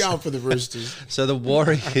going for the Roosters. So the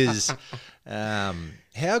Warriors,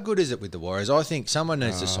 how good is it with the Warriors? I think someone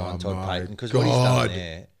needs to sign Todd my Payton, because what he's done God.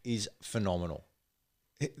 there is phenomenal.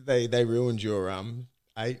 They ruined your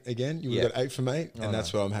 8 again. You Yeah. got 8 from 8, and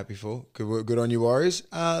that's what I'm happy for. Good on you, Warriors.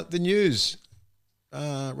 The news.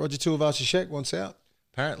 Roger Tuivasa-Sheck wants out.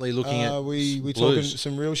 Apparently looking at we talking Blues.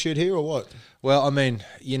 some real shit here or what? Well, I mean,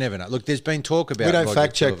 you never know. Look, there's been talk about We don't Roger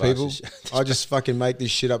fact check people. Tuivasa- I just fucking make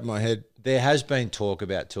this shit up in my head. There has been talk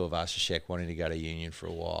about Tuivasa-Sheck wanting to go to Union for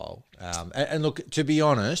a while. And look, to be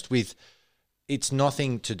honest, it's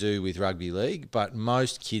nothing to do with rugby league, but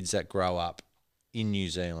most kids that grow up in New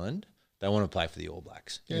Zealand, they want to play for the All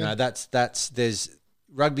Blacks. Yeah. You know, there's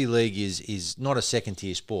rugby league is not a second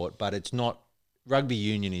tier sport, but it's not. Rugby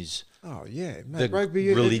union is. Oh yeah, The mate.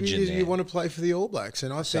 Rugby religion you there. want to play for the All Blacks,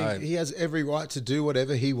 and I think So- he has every right to do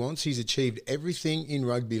whatever he wants. He's achieved everything in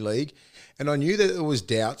rugby league, and I knew that there was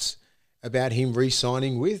doubts about him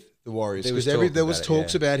re-signing with the Warriors, There was because there talk was about it,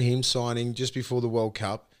 talks yeah. about him signing just before the World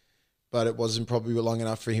Cup, but it wasn't probably long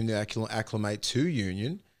enough for him to acclimate to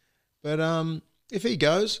Union. But if he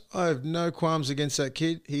goes, I have no qualms against that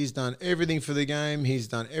kid. He's done everything for the game. He's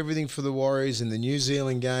done everything for the Warriors in the New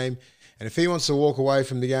Zealand game. And if he wants to walk away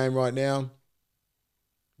from the game right now,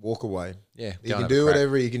 walk away. Yeah, He go can and have a do crack.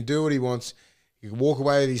 whatever. He can do what he wants. He can walk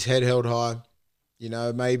away with his head held high. You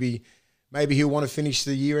know, maybe he'll want to finish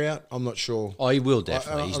the year out. I'm not sure. Oh, he will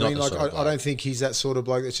definitely. He's not the sort of I bloke. don't think he's that sort of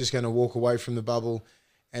bloke that's just going to walk away from the bubble.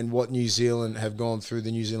 And what New Zealand have gone through,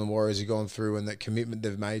 the New Zealand Warriors have gone through, and that commitment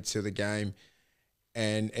they've made to the game,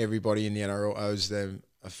 and everybody in the NRL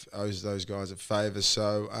owes those guys a favour.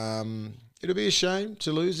 So it'll be a shame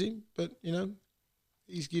to lose him, but you know,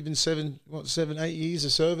 he's given 7, 8 years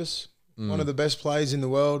of service. One of the best players in the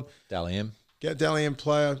world. Dally M. Dally M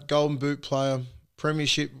player, Golden Boot player,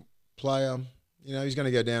 Premiership player. You know, he's going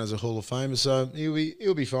to go down as a Hall of Famer, so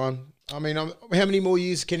he'll be fine. I mean, how many more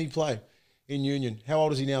years can he play in Union? How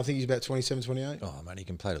old is he now? I think he's about 27, 28. Oh, man, he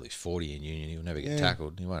can play at least 40 in Union. He'll never get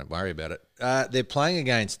tackled. He won't worry about it. They're playing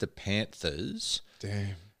against the Panthers.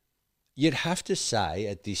 Damn. You'd have to say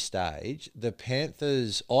at this stage, the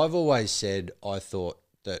Panthers, I've always said I thought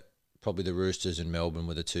that probably the Roosters and Melbourne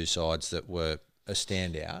were the two sides that were a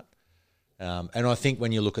standout. And I think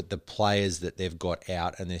when you look at the players that they've got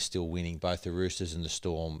out and they're still winning, both the Roosters and the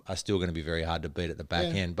Storm are still going to be very hard to beat at the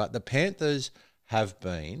back end. But the Panthers have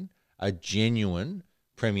been a genuine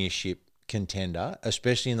premiership contender,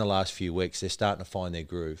 especially in the last few weeks. They're starting to find their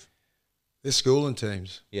groove. They're schooling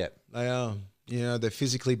teams. Yeah. They are. You know, they're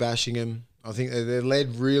physically bashing him. I think they're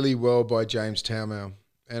led really well by James Taumau.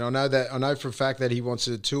 And I know for a fact that he wants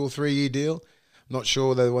a 2 or 3 year deal. I'm not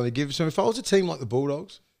sure they want to give it to him. If I was a team like the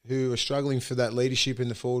Bulldogs, who are struggling for that leadership in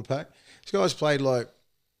the forward pack, this guy's played like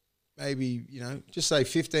maybe, you know, just say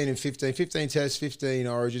 15 tests, 15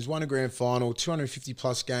 origins, won a grand final, 250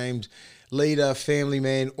 plus games, leader, family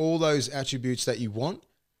man, all those attributes that you want.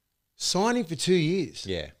 Sign him for 2 years.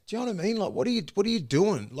 Yeah. Do you know what I mean? Like, what are you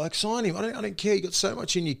doing? Like, sign him. I don't care. You got so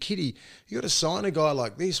much in your kitty. You got to sign a guy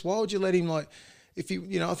like this. Why would you let him, like, if you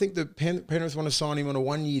know, I think the Penrith want to sign him on a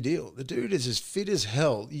 1 year deal. The dude is as fit as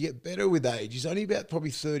hell. You get better with age. He's only about probably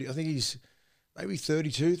 30. I think he's maybe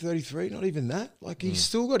 32, 33, not even that. Like, he's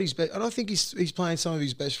still got his best. And I think he's playing some of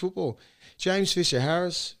his best football. James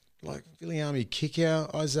Fisher-Harris, like, Viliami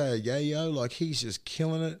Kikau, Isaiah Yayo, like, he's just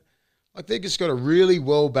killing it. Like, they've just got a really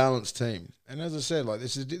well-balanced team. And as I said, like,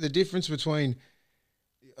 this is the difference between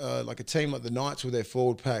like a team like the Knights with their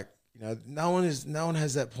forward pack. You know, no one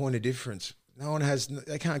has that point of difference.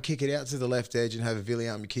 They can't kick it out to the left edge and have a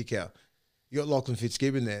Viliami kick out. You got Lachlan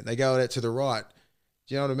Fitzgibbon there. They go out to the right.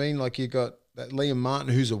 Do you know what I mean? Like, you got that Liam Martin,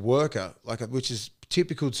 who's a worker, which is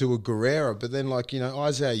typical to a Guerrero. But then,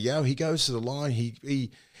 Isaiah Yeo, he goes to the line.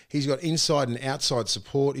 He's got inside and outside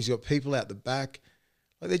support. He's got people out the back.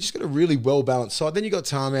 They just got a really well-balanced side. Then you got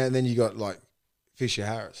Tarmac, and then you got, Fisher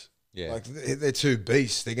Harris. Yeah. They're two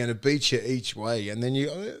beasts. They're going to beat you each way. And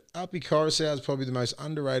then Api Coruscant is probably the most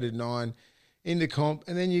underrated 9 in the comp.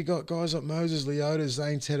 And then you got guys like Moses Leota,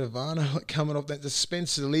 Zane Tedavano coming off that. The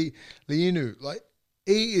Spencer Liinu.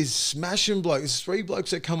 He is smashing blokes. There's 3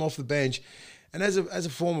 blokes that come off the bench. And as a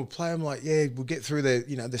former player, I'm like, yeah, we'll get through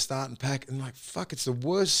the starting pack. And fuck, it's the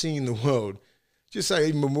worst thing in the world. Just say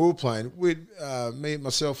even when we were playing,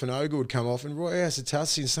 myself and Oga would come off, and Roy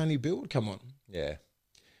Asatasi and Sonny Bill would come on. Yeah.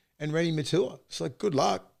 And Rennie Matua. It's good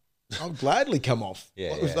luck. I'll gladly come off.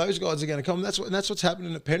 If those guys are going to come, that's what's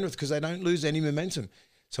happening at Penrith, because they don't lose any momentum.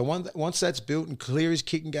 So once that's built and clear, his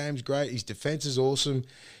kicking game's great. His defence is awesome.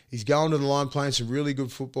 He's going to the line playing some really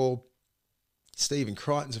good football. Stephen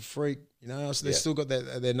Crichton's a freak. So they've still got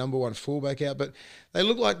their number 1 fullback out, but they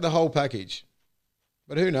look like the whole package.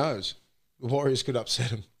 But who knows? The Warriors could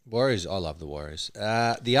upset them. Warriors, I love the Warriors.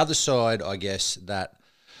 The other side, I guess, that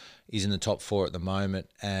is in the top 4 at the moment,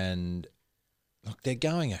 and look, they're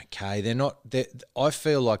going okay. They're not. I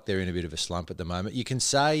feel like they're in a bit of a slump at the moment. You can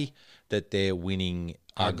say that they're winning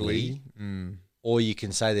ugly. Or you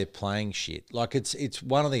can say they're playing shit. It's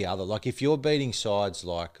one or the other. If you're beating sides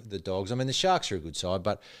like the Dogs, I mean, the Sharks are a good side,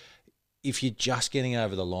 but if you're just getting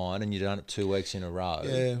over the line and you've done it 2 weeks in a row.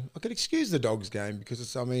 Yeah, I could excuse the Dogs game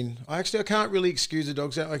because I can't really excuse the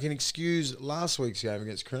Dogs game. I can excuse last week's game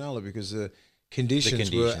against Cronulla because the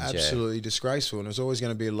conditions were absolutely disgraceful, and it was always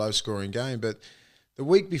going to be a low-scoring game. But the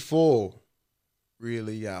week before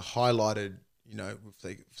really highlighted,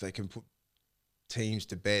 if they can put teams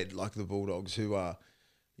to bed like the Bulldogs, who are,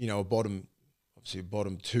 a bottom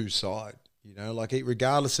 2 side,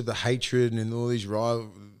 regardless of the hatred and all these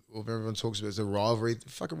everyone talks about the rivalry. The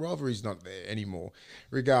fucking rivalry's not there anymore.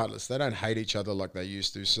 Regardless, they don't hate each other like they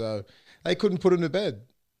used to. So they couldn't put them to bed.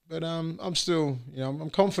 But I'm still, I'm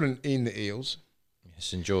confident in the Eels. Yeah,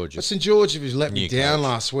 St George. But St George has let me down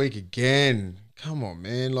last week again. Come on,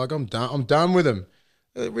 man. I'm done. I'm done with them.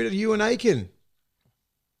 Rid of Ewan Aiken.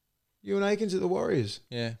 Ewan Aiken's at the Warriors.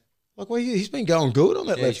 Yeah. He's been going good on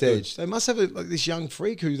that left edge. They must have this young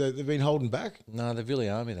freak who they've been holding back. No, the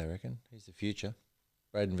Viliami, they reckon. He's the future.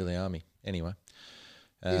 Braden Viliami. Anyway.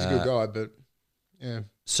 He's a good guy, but yeah.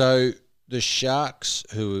 So the Sharks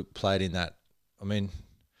who played in that, I mean,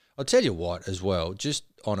 I'll tell you what as well, just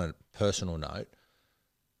on a personal note,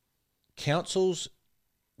 councils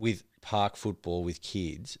with park football with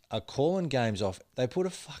kids are calling games off. They put a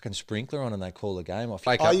fucking sprinkler on and they call the game off.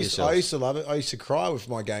 I used to love it. I used to cry if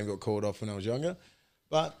my game got called off when I was younger.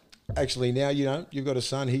 But actually now, you've got a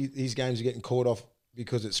son, his games are getting called off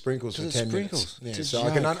because it sprinkles for 10 minutes. Yeah, so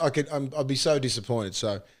I'd be so disappointed.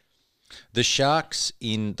 So the Sharks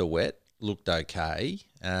in the wet looked okay.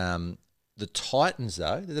 The Titans,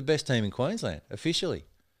 though, they're the best team in Queensland, officially.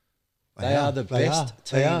 They are the best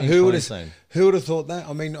team in Queensland. Who would have thought that?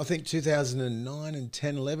 I mean, I think 2009 and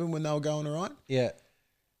 10, 11 when they were going all right. Yeah.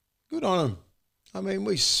 Good on them. I mean,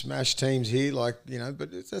 we smash teams here,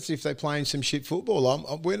 but that's if they're playing some shit football.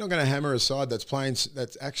 We're not going to hammer a side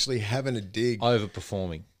that's actually having a dig.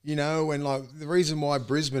 Overperforming. When the reason why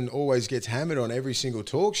Brisbane always gets hammered on every single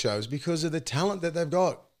talk show is because of the talent that they've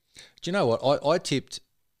got. Do you know what? I tipped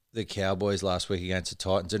the Cowboys last week against the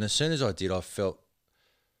Titans, and as soon as I did, I felt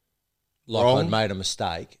like I'd made a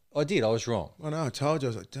mistake. I did. I was wrong. I know. I told you. I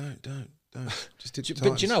was like, don't. Just tip the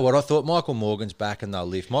But do you know what? I thought Michael Morgan's back and they'll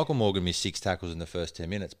lift. Michael Morgan missed 6 tackles in the first 10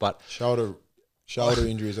 minutes, but shoulder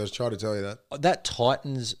injuries. I was trying to tell you that. That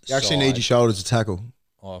Titans You actually need your shoulders to tackle.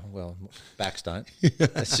 Oh, well, backs don't.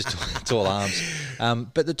 It's all arms.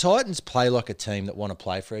 But the Titans play like a team that want to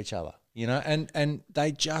play for each other, and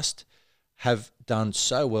they just have done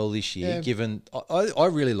so well this year, given I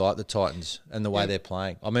really like the Titans and the way they're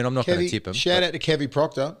playing. I mean, I'm not going to tip them. Shout out to Kevy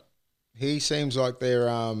Proctor. He seems like they're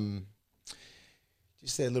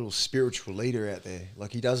just their little spiritual leader out there.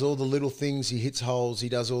 He does all the little things. He hits holes. He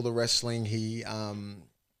does all the wrestling. He, I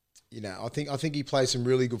think he plays some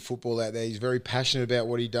really good football out there. He's very passionate about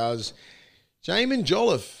what he does. Jamin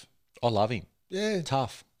Jolliffe. I love him. Yeah.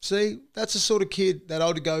 Tough. See, that's the sort of kid that I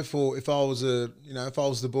would go for if I was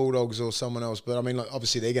the Bulldogs or someone else. But I mean,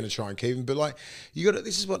 obviously they're going to try and keep him. But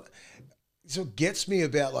this is what gets me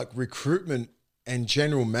about recruitment and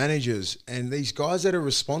general managers and these guys that are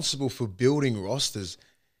responsible for building rosters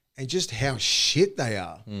and just how shit they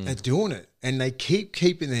are at doing it. And they keep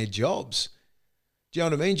keeping their jobs. Do you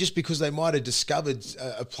know what I mean? Just because they might have discovered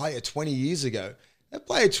a player 20 years ago, That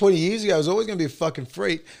player 20 years ago was always going to be a fucking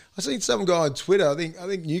freak. I seen some guy on Twitter. I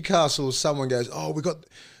think Newcastle or someone goes, "Oh, we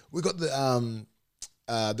got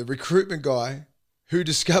the recruitment guy who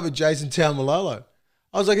discovered Jason Taumalolo."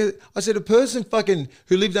 I said, a person fucking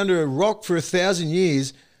who lived under a rock for 1,000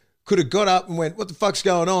 years could have got up and went, "What the fuck's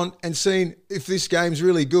going on?" and seen if this game's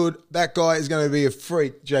really good, that guy is going to be a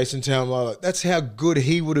freak, Jason Taumalolo. That's how good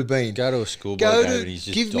he would have been. Go to a schoolboy game and he's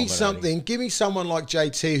just give me something. Give me someone like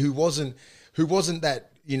JT who wasn't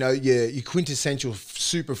that, your quintessential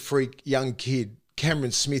super freak young kid.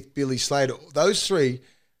 Cameron Smith, Billy Slater, those three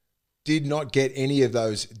did not get any of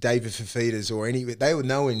those David Fafitas or any. They were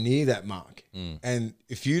nowhere near that mark. And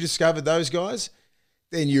if you discovered those guys,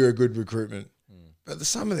 then you're a good recruitment. But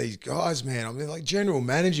some of these guys, man, I mean, like general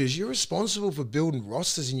managers, you're responsible for building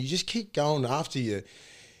rosters, and you just keep going after your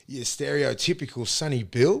stereotypical Sonny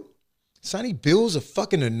Bill. Sonny Bill's a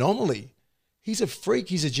fucking anomaly. He's a freak.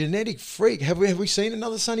 He's a genetic freak. Have we seen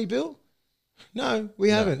another Sonny Bill? No, we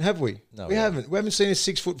haven't, have we? No, we haven't. We haven't seen a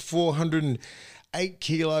 6'4", 108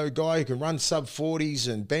 kilo guy who can run sub 40s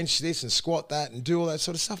and bench this and squat that and do all that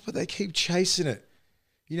sort of stuff, but they keep chasing it.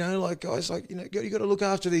 Like guys like, you got to look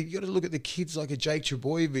after you got to look at the kids like a Jake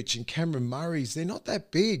Trebojevic and Cameron Murray's. They're not that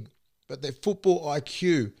big, but their football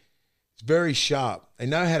IQ is very sharp. They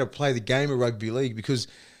know how to play the game of rugby league, because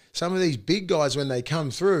some of these big guys, when they come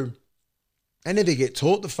through, they never get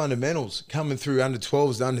taught the fundamentals coming through under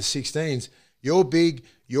 12s to under 16s. You're big,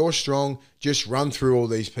 you're strong, just run through all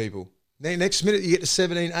these people. Next minute you get to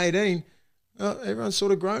 17, 18, everyone's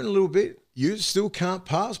sort of grown a little bit. You still can't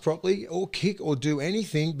pass properly or kick or do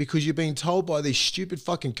anything because you're being told by these stupid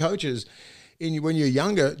fucking coaches when you're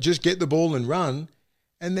younger, just get the ball and run.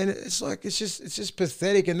 And then it's just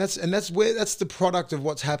pathetic. And that's the product of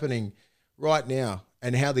what's happening right now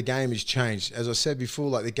and how the game has changed. As I said before,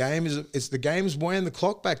 like the game is weighing the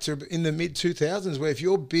clock back to in the mid 2000s, where if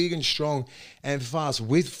you're big and strong and fast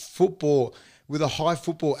with football, with a high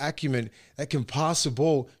football acumen that can pass the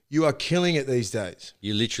ball, you are killing it these days.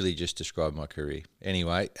 You literally just described my career.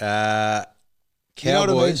 Anyway, Cowboys. You know what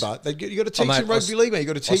I mean, but you got to teach them rugby league, man. You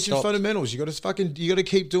got to teach them fundamentals. You got to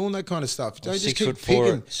keep doing that kind of stuff. Don't just keep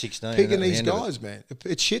picking these guys, man.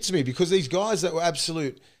 It shits me, because these guys that were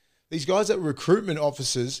recruitment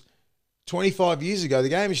officers 25 years ago, the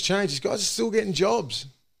game has changed. These guys are still getting jobs.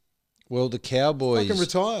 Well, the Cowboys fucking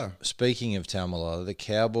retire. Speaking of Taumalolo, the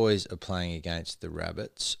Cowboys are playing against the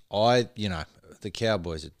Rabbits. The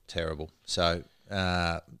Cowboys are terrible. So,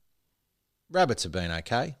 Rabbits have been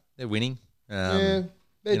okay. They're winning. They're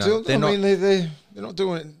not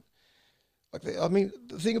doing it.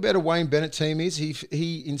 The thing about a Wayne Bennett team is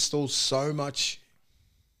he installs so much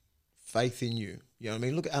faith in you. You know what I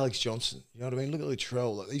mean? Look at Alex Johnson. You know what I mean? Look at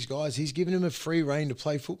Latrell. Like these guys, he's giving them a free rein to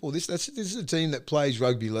play football. This is a team that plays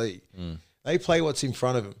rugby league. They play what's in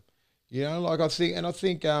front of them. I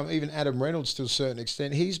think even Adam Reynolds, to a certain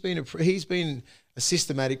extent, he's been a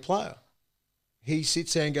systematic player. He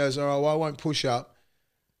sits there and goes, "All right, well, I won't push up."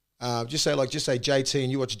 Just say JT,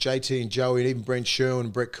 and you watch JT and Joey and even Brent Sherwin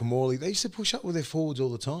and Brett Kamorley. They used to push up with their forwards all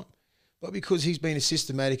the time, but because he's been a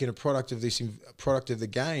systematic and a product of the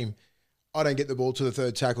game, I don't get the ball to the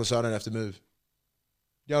third tackle, so I don't have to move.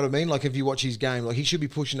 You know what I mean? Like if you watch his game, like he should be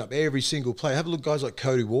pushing up every single play. Have a look at guys like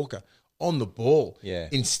Cody Walker, on the ball,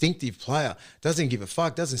 instinctive player, doesn't give a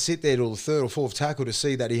fuck, doesn't sit there till the third or fourth tackle to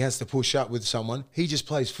see that he has to push up with someone. He just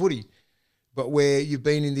plays footy. But where you've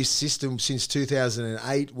been in this system since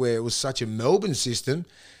 2008, where it was such a Melbourne system,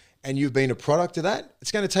 and you've been a product of that,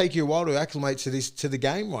 it's going to take you a while to acclimate to the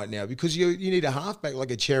game right now, because you need a halfback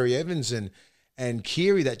like a Cherry Evans and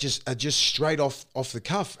Keary that are just straight off the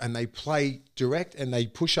cuff, and they play direct and they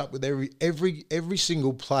push up with every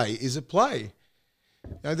single play is a play.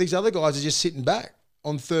 These other guys are just sitting back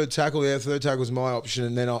on third tackle. Yeah, third tackle is my option,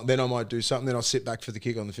 and then I might do something. Then I'll sit back for the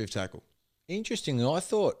kick on the fifth tackle. Interestingly, I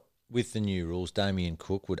thought with the new rules, Damien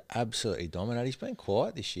Cook would absolutely dominate. He's been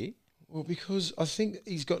quiet this year. Well, because I think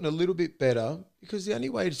he's gotten a little bit better, because the only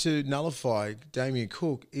way to nullify Damien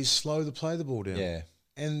Cook is slow the ball down. Yeah.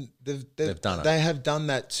 And they've done it. They have done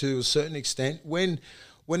that to a certain extent.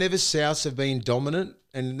 Whenever Souths have been dominant,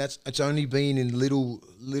 and it's only been in little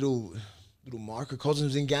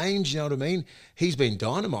microcosms in games, you know what I mean? He's been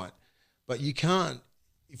dynamite. But you can't,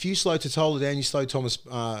 if you slow Totola down, you slow Thomas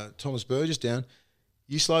Burgess down,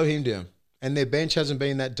 you slow him down. And their bench hasn't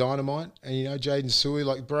been that dynamite. And, Jaden Suey,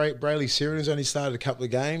 like Brayley Siren's only started a couple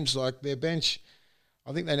of games. Like their bench,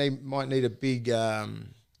 I think they might need a big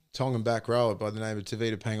Tongan back rower by the name of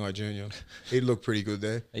Tavita Pangai Jr. He'd look pretty good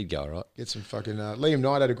there. He'd go all right. Get some fucking... Liam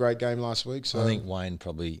Knight had a great game last week. So I think Wayne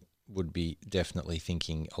probably would be definitely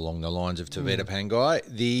thinking along the lines of Tavita Pangai.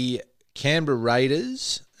 The Canberra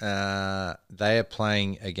Raiders, they are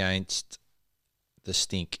playing against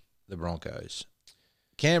the Broncos.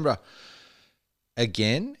 Canberra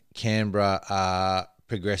are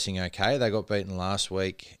progressing okay. They got beaten last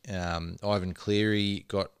week. Ivan Cleary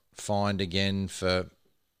got fined again for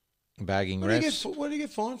bagging refs. What did he get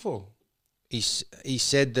fined for? He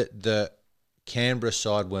said that the Canberra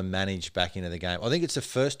side were managed back into the game. I think it's the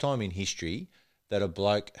first time in history that a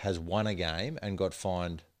bloke has won a game and got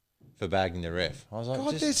fined for bagging the ref. I was like,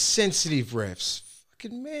 God, they're sensitive refs.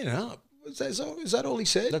 Fucking man up. Is that all he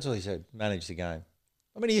said? That's all he said. Manage the game.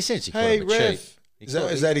 I mean, he essentially hey, called him a ref. cheat.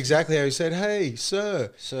 Is that exactly how he said? Hey,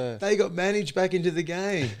 sir, they got managed back into the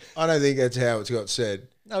game. I don't think that's how it got said.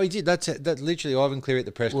 No, he did. That's literally Ivan Cleary at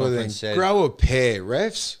the press conference said. Grow a pair,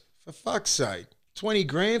 refs. For fuck's sake. 20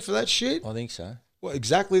 grand for that shit? I think so. What,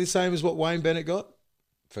 exactly the same as what Wayne Bennett got?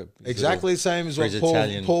 Exactly the same as what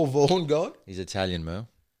Paul Vaughan got? He's Italian, Merle.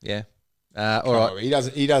 Yeah. All right.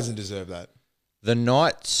 He doesn't deserve that. The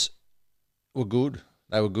Knights were good.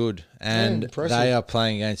 They were good. And they are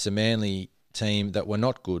playing against a Manly team that were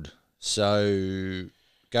not good. So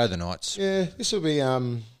go the Knights. Yeah, this will be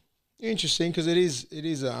interesting because it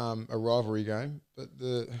is a rivalry game. But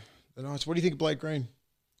the Knights, what do you think of Blake Green?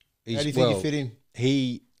 How do you think he fit in?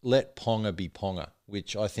 He let Ponga be Ponga,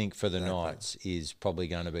 which I think for the Knights is probably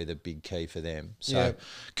going to be the big key for them. So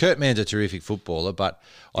Kurt Mann's a terrific footballer, but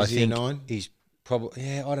I think he's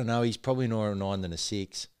probably, I don't know, he's probably more a 9 than a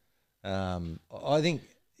 6. I think,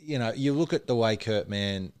 you look at the way Kurt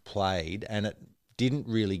Mann played and it didn't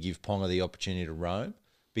really give Ponga the opportunity to roam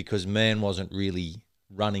because Mann wasn't really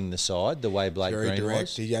running the side the way Blake Green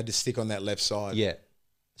was. He had to stick on that left side. Yeah.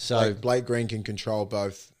 So Blake Green can control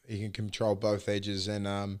both. He can control both edges, and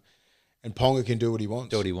Ponga can do what he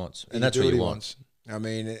wants. And that's what he wants. I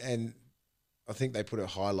mean, and I think they put a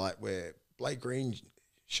highlight where Blake Green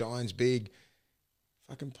shines big.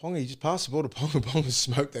 Fucking Ponga, he just passed the ball to Ponga. Ponga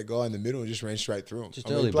smoked that guy in the middle and just ran straight through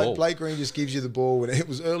him. Blake Green just gives you the ball. When it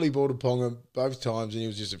was early ball to Ponga both times, and he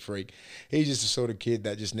was just a freak. He's just the sort of kid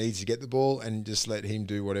that just needs to get the ball and just let him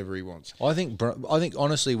do whatever he wants. I think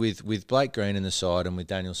honestly, with Blake Green in the side and with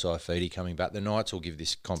Daniel Saifidi coming back, the Knights will give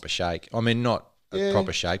this comp a shake. I mean, not a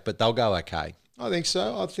proper shake, but they'll go okay. I think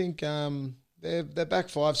so. I think their back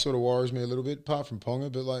five sort of worries me a little bit, apart from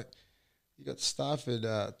Ponga. But like, you got Stafford,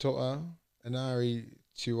 To'a, Anari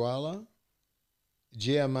Tuala,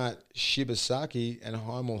 Giamat Shibasaki, and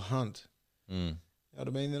Heimel Hunt. You know what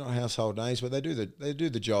I mean? They're not household names, but they do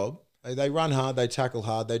the job. They run hard, they tackle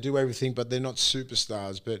hard, they do everything, but they're not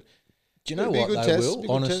superstars. But do you know what they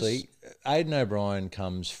will? Honestly, Aidan O'Brien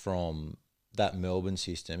comes from that Melbourne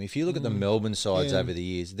system. If you look at the Melbourne sides over the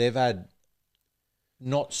years, they've had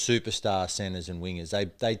not superstar centres and wingers.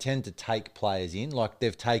 They tend to take players in, like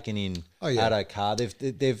they've taken in Addo Carr.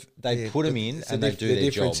 They've put him in and they do their job. The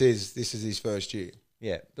difference is this is his first year.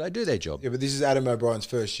 Yeah, they do their job. Yeah, but this is Adam O'Brien's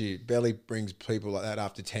first year. Belly brings people like that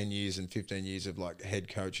after 10 years and 15 years of like head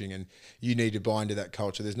coaching, and you need to buy into that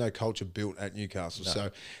culture. There's no culture built at Newcastle. No. So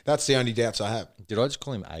that's the only doubts I have. Did I just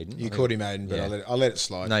call him Aiden? You called him Aiden, but I let it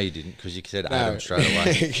slide. No, you didn't, because you said Adam straight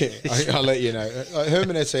away. I'll let you know.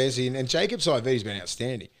 Herman Essasi and Jacob Saividi's been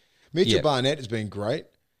outstanding. Mitchell Barnett has been great.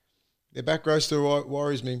 Their back row still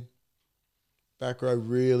worries me. Back row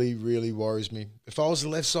really, really worries me. If I was the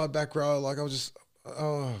left side back row, like I was just...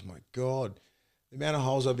 Oh, my God. The amount of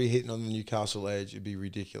holes I'd be hitting on the Newcastle edge would be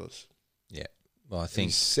ridiculous. Yeah. Well, I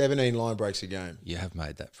think 17 line breaks a game. You have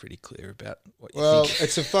made that pretty clear about what you think. Well,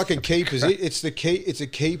 it's a fucking key position. It's a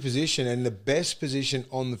key position and the best position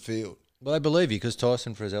on the field. Well, I believe you because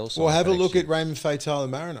Tyson Frizzell. Well, have a look at Raymond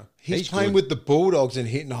Faitala-Mariner. He's playing good with the Bulldogs and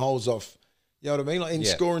hitting holes off. You know what I mean? Like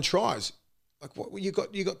scoring tries. Like what you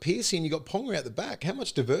got Pearcey and you got Ponga out the back. How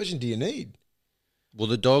much diversion do you need? Well,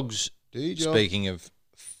 the Dogs. Speaking of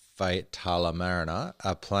Faitala-Mariner,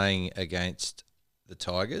 are playing against the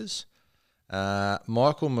Tigers.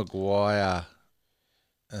 Michael Maguire,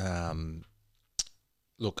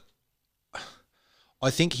 look, I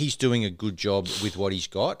think he's doing a good job with what he's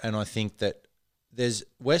got, and I think that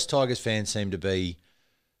West Tigers fans seem to be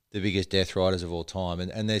the biggest death riders of all time,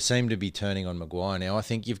 and they seem to be turning on Maguire now. I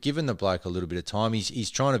think you've given the bloke a little bit of time.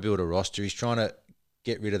 He's trying to build a roster. He's trying to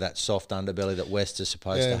get rid of that soft underbelly that West is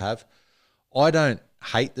supposed to have. I don't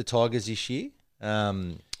hate the Tigers this year.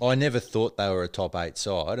 I never thought they were a top 8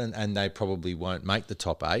 side, and they probably won't make the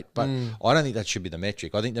top 8, but I don't think that should be the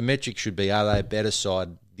metric. I think the metric should be, are they a better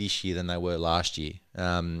side this year than they were last year?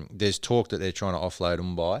 There's talk that they're trying to offload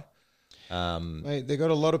them by. Mate, they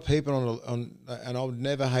got a lot of people on, and I would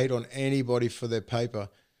never hate on anybody for their paper,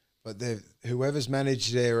 but whoever's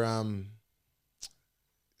managed their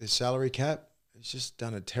salary cap, He's just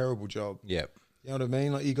done a terrible job. Yep. You know what I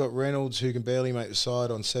mean? Like, you got Reynolds, who can barely make the side,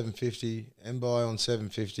 on 750. Mbai on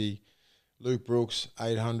 750. Luke Brooks,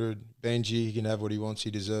 800. Benji, he can have what he wants. He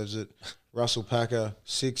deserves it. Russell Packer,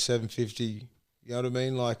 750. You know what I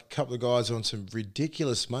mean? Like, a couple of guys on some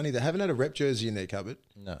ridiculous money that haven't had a rep jersey in their cupboard.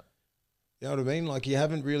 No. You know what I mean? Like, you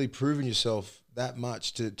haven't really proven yourself that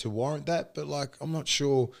much to warrant that. But, like, I'm not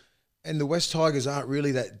sure. And the West Tigers aren't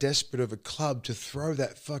really that desperate of a club to throw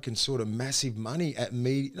that fucking sort of massive money at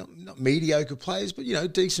not mediocre players, but, you know,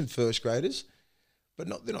 decent first graders. But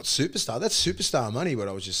they're not superstar. That's superstar money, what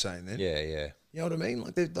I was just saying then. Yeah, yeah. You know what I mean?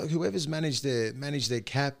 Like whoever's managed their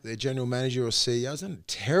cap, their general manager or CEO, has done a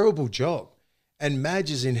terrible job. And Madge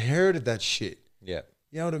has inherited that shit. Yeah.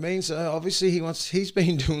 You know what I mean? So obviously he's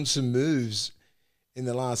been doing some moves in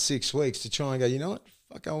the last 6 weeks to try and go, you know what?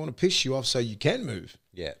 Fuck, I want to piss you off so you can move.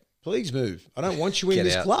 Yeah. Please move. I don't want you in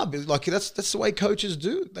this out. club. Like, that's the way coaches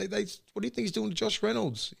do. They what do you think he's doing to Josh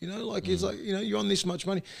Reynolds? You know, like, he's like, you know, you're on this much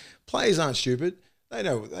money. Players aren't stupid. They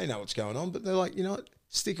know what's going on, but they're like, you know what?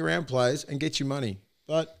 Stick around, players, and get your money.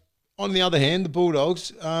 But on the other hand, the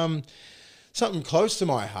Bulldogs, someone close to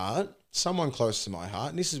my heart,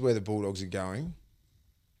 and this is where the Bulldogs are going.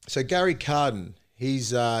 So Gary Carden,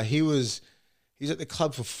 he's at the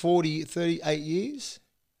club for 38 years,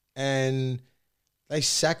 and they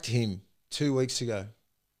sacked him 2 weeks ago.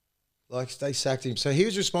 Like, they sacked him. So he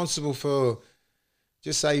was responsible for,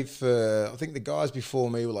 I think the guys before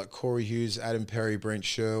me were like Corey Hughes, Adam Perry, Brent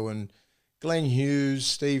Sherwin, Glenn Hughes,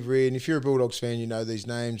 Steve Reid. And if you're a Bulldogs fan, you know these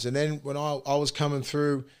names. And then when I was coming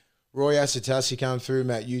through, Roy Asatasi come through,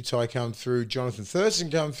 Matt Utai come through, Jonathan Thurston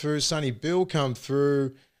come through, Sonny Bill come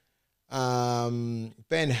through, Ben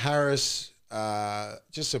Harris,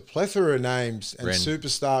 just a plethora of names, and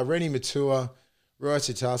superstar, Rennie Matua, Roy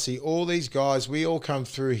Asatasi, all these guys, we all come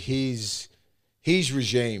through his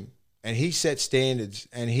regime. And he set standards,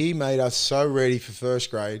 and he made us so ready for first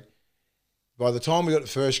grade. By the time we got to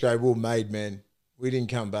first grade, we were made men. We didn't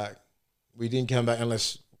come back. We didn't come back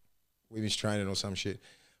unless we missed training or some shit.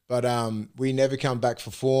 But we never come back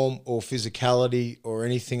for form or physicality or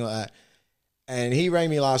anything like that. And he rang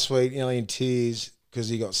me last week, nearly in tears, because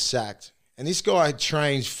he got sacked. And this guy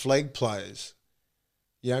trains flag players.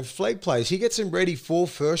 You know, flag players. He gets them ready for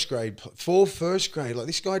first grade. Like,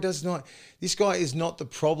 this guy is not the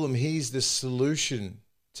problem. He's the solution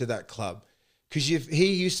to that club. Because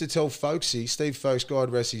he used to tell Folksy, Steve Folks,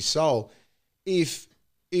 God rest his soul,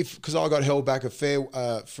 because I got held back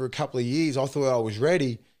for a couple of years, I thought I was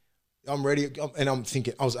ready. I'm ready. And I'm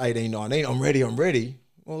thinking, I was 18, 19. I'm ready.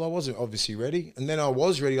 Well, I wasn't obviously ready. And then I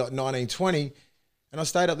was ready like 19, 20. And I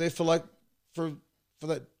stayed up there for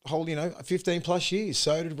that whole, 15 plus years.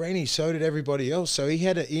 So did Rennie, so did everybody else. So he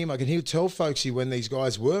had an earmark, and he would tell Folksy when these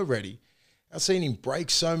guys were ready. I've seen him break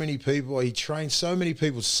so many people. He trained so many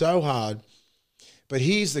people so hard. But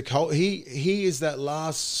he is that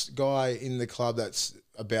last guy in the club that's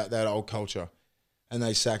about that old culture. And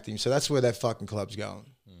they sacked him. So that's where that fucking club's going.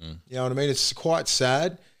 Mm-hmm. You know what I mean? It's quite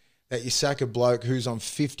sad that you sack a bloke who's on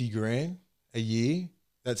 50 grand a year,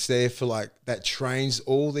 that's there for that trains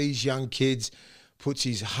all these young kids, puts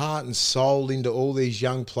his heart and soul into all these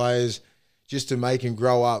young players just to make him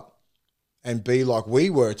grow up and be like we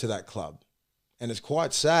were to that club. And it's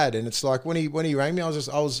quite sad. And it's like when he rang me, I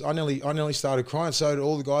nearly started crying. So did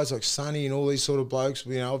all the guys like Sonny and all these sort of blokes,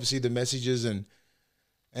 obviously the messages and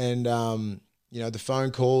the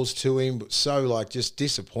phone calls to him, but so just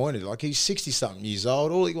disappointed. Like, he's 60-something years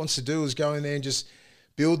old. All he wants to do is go in there and just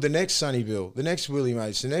build the next Sonny Bill, the next Willie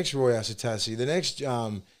Mates, the next Roy Asatasi, the next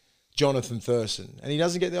Jonathan Thurston. And he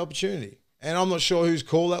doesn't get the opportunity. And I'm not sure whose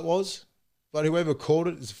call that was, but whoever called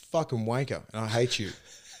it is a fucking wanker, and I hate you.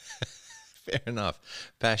 Fair enough.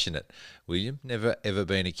 Passionate. William, never ever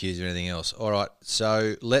been accused of anything else. All right,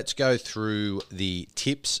 so let's go through the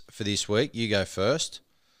tips for this week. You go first.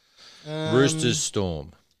 Roosters,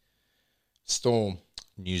 Storm.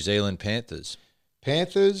 New Zealand, Panthers.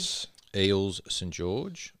 Eels, St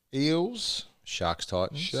George. Sharks,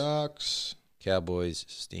 Titans. Cowboys,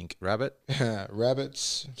 stink.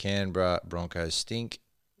 Rabbits. Canberra, Broncos, stink.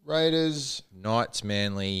 Raiders. Knights,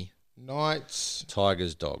 Manly.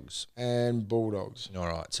 Tigers, Dogs. And Bulldogs. All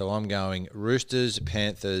right, so I'm going Roosters,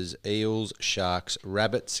 Panthers, Eels, Sharks,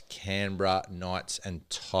 Rabbits, Canberra, Knights and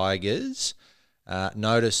Tigers.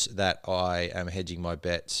 Notice that I am hedging my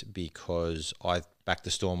bets because I backed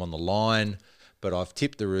the Storm on the line, but I've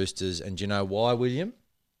tipped the Roosters. And do you know why, William?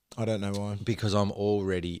 I don't know why. Because I'm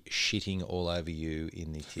already shitting all over you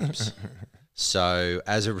in the tips. So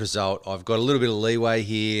as a result, I've got a little bit of leeway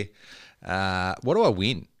here. What do I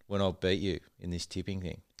win when I beat you in this tipping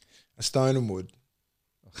thing? A stone and wood.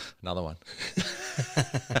 Another one.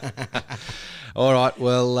 All right,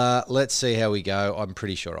 well, let's see how we go. I'm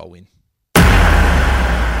pretty sure I'll win.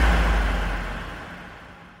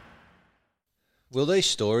 Well, these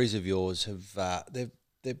stories of yours have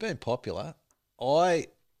they've been popular. I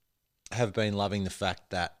have been loving the fact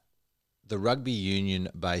that the rugby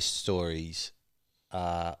union-based stories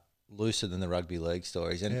are looser than the rugby league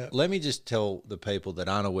stories. And let me just tell the people that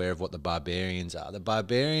aren't aware of what the Barbarians are. The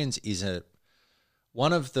Barbarians is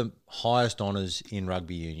one of the highest honours in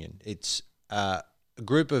rugby union. It's a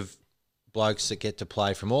group of blokes that get to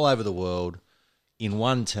play from all over the world in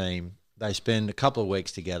one team. They spend a couple of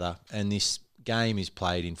weeks together, and this game is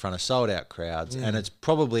played in front of sold-out crowds, and it's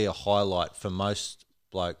probably a highlight for most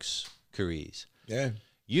blokes' careers. Yeah.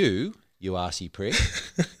 You arsey prick,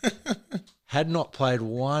 had not played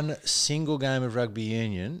one single game of rugby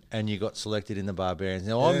union, and you got selected in the Barbarians.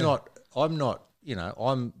 Now, I'm not,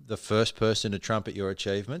 I'm the first person to trumpet your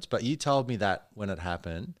achievements, but you told me that when it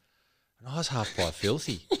happened, and I was half by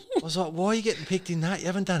filthy. I was like, why are you getting picked in that? You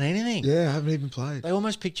haven't done anything. Yeah, I haven't even played. They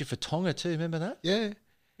almost picked you for Tonga too, remember that? Yeah.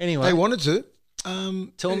 Anyway. They wanted to.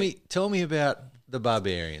 Tell me about the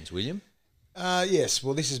Barbarians, William. Yes,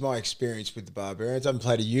 well, this is my experience with the Barbarians. I haven't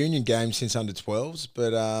played a union game since under 12s,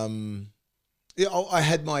 but I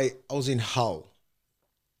was in Hull.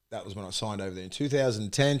 That was when I signed over there in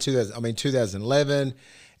 2011.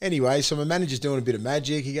 Anyway, so my manager's doing a bit of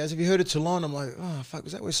magic. He goes, "Have you heard of Toulon?" I'm like, "Oh fuck,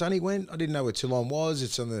 was that where Sonny went?" I didn't know where Toulon was.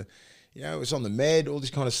 It's on the, it's on the Med, all this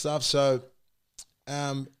kind of stuff. So,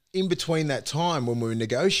 in between that time when we were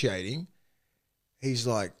negotiating, he's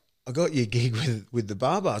like, "I got you a gig with the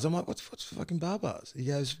Barbars." I'm like, what's fucking Barbars? He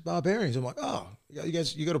goes, "Barbarians." I'm like, "Oh." He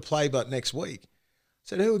goes, "You got to play but next week." I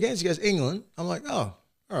said, "Who against?" He goes, "England." I'm like, "Oh,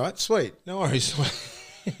 all right, sweet. No worries."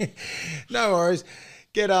 No worries.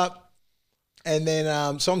 Get up. And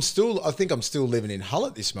then, so I think I'm still living in Hull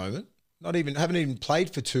at this moment. Haven't even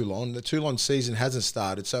played for Toulon. The Toulon season hasn't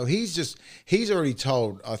started. So he's already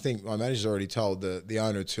told, I think my manager's already told the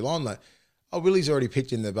owner of Toulon that, "Oh, Willie's already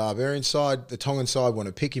picked in the Barbarian side. The Tongan side want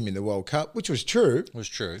to pick him in the World Cup," which was true. It was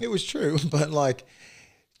true. But like,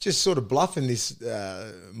 just sort of bluffing this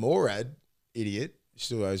Morad idiot,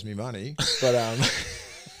 still owes me money. But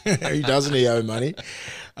he doesn't owe money.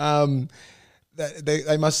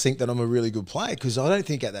 They must think that I'm a really good player, because I don't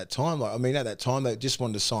think at that time, at that time they just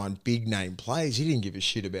wanted to sign big name players. He didn't give a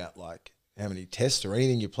shit about like how many tests or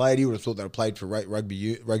anything you played. He would have thought they played for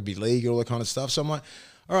rugby league and all that kind of stuff. So I'm like,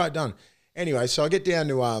 all right, done. Anyway, so I get down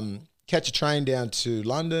to catch a train down to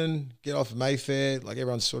London, get off of Mayfair. Like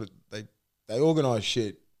everyone's sort of they organise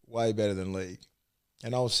shit way better than league,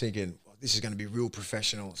 and I was thinking, this is going to be real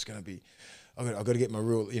professional. It's going to be, I've got to get my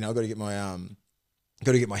I've got to get my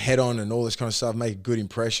got to get my head on and all this kind of stuff, make a good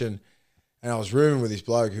impression. And I was rooming with this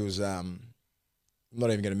bloke who was, I'm not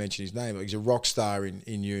even going to mention his name, but he's a rock star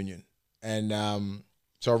in Union. And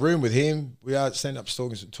so I roomed with him. We are standing up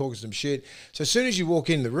talking some shit. So as soon as you walk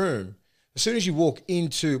in the room,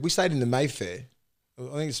 we stayed in the Mayfair. I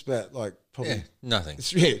think it's about like probably nothing. It's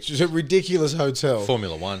just a ridiculous hotel.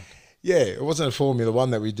 Formula One. Yeah, it wasn't a Formula One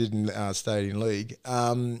that we did in Stadium League.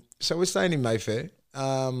 So we're staying in Mayfair.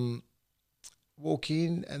 Walk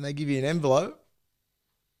in and they give you an envelope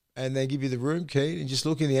and they give you the room key, and just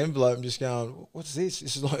look in the envelope and just going, "What's this?"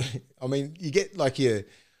 This is like, you get like your,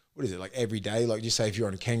 what is it, like every day, like just say if you're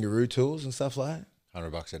on kangaroo tours and stuff like that.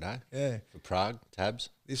 $100 a day. Yeah. For Prague, tabs.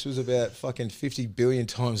 This was about fucking 50 billion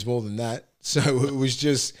times more than that. So it was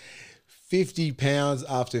just 50 pounds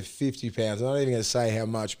after 50 pounds. I'm not even going to say how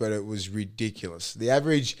much, but it was ridiculous. The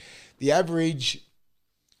average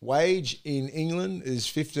wage in England is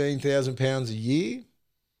 £15,000 a year.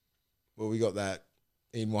 Well, we got that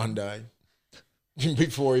in one day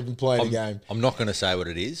before even playing a game. I'm not going to say what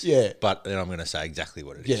it is. Yeah. But then I'm going to say exactly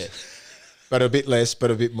what it is. Yeah. But a bit less, but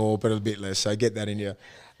a bit more, but a bit less. So get that in you.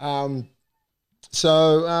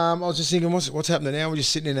 So I was just thinking, what's happening now? We're just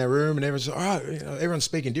sitting in our room and everyone's, all right, everyone's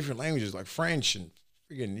speaking different languages like French and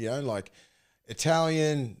freaking, like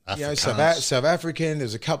Italian, South African.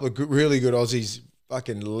 There's a couple of really good Aussies,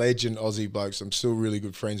 fucking legend Aussie blokes I'm still really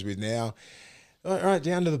good friends with now. All right,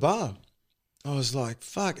 down to the bar. I was like,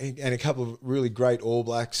 fuck. And a couple of really great All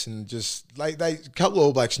Blacks, and just a couple of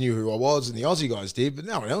All Blacks knew who I was, and the Aussie guys did, but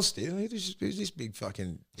no one else did. Who's this big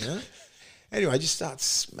fucking, Anyway, just start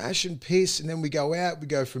smashing piss, and then we go out. We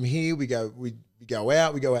go from here. We go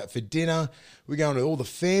out. We go out for dinner. We go into all the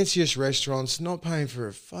fanciest restaurants, not paying for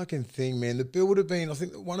a fucking thing, man. The bill would have been, I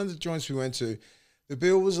think one of the joints we went to, the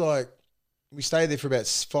bill was like, we stayed there for about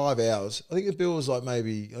 5 hours. I think the bill was like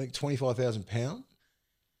maybe, £25,000.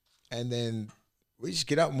 And then we just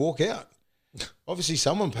get up and walk out. Obviously,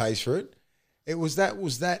 someone pays for it. It was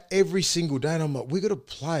that every single day, and I'm like, we got to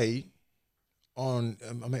play on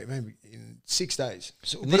maybe in 6 days.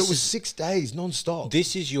 But it was 6 days non-stop.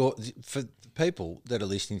 This is for people that are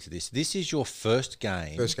listening to this. This is your first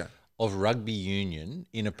game of rugby union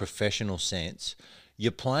in a professional sense.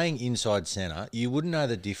 You're playing inside centre. You wouldn't know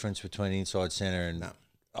the difference between inside centre and. No.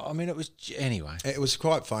 I mean, it was anyway. It was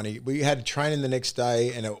quite funny. We had training the next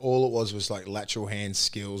day, and all it was like lateral hand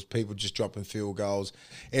skills. People just dropping field goals.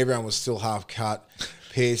 Everyone was still half cut,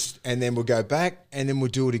 pissed, and then we'll go back, and then we'll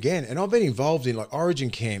do it again. And I've been involved in like origin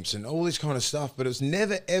camps and all this kind of stuff, but it was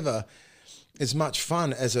never ever as much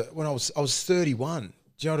fun as when I was 31.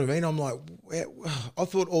 Do you know what I mean? I'm like, I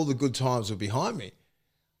thought all the good times were behind me.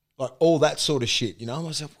 Like all that sort of shit, you know. I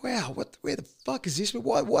was like, wow, where the fuck is this?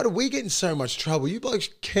 Why do we get in so much trouble? You blokes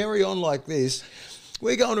carry on like this.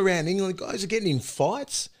 We're going around England. Guys are getting in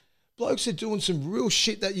fights. Blokes are doing some real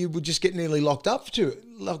shit that you would just get nearly locked up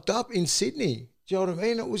in Sydney. Do you know what I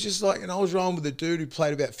mean? It was just like, and I was rolling with a dude who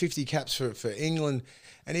played about 50 caps for England,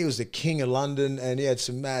 and he was the king of London, and he had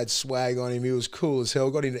some mad swag on him. He was cool as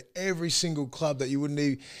hell. Got into every single club that you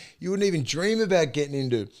wouldn't even dream about getting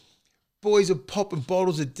into. Boys are popping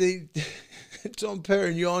bottles of Dom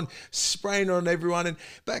Perignon, spraying on everyone. And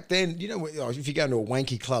back then, you know, if you go into a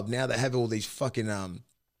wanky club now, they have all these fucking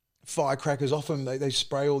firecrackers off them. They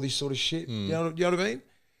spray all this sort of shit. You know what I mean?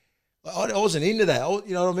 I wasn't into that.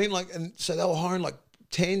 You know what I mean? Like, and so they were hiring like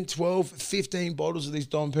 10, 12, 15 bottles of this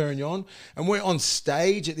Dom Perignon. And we're on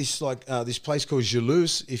stage at this this place called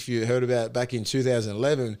Jalouse, if you heard about it back in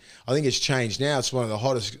 2011. I think it's changed now. It's one of the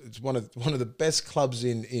hottest, it's one of the best clubs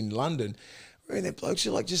in London. And their blokes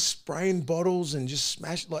are like just spraying bottles and just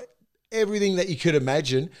smash, like everything that you could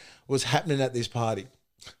imagine was happening at this party.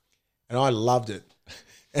 And I loved it.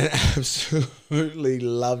 And absolutely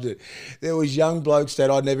loved it. There was young blokes that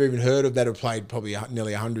I'd never even heard of that have played probably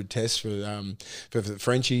nearly 100 tests for the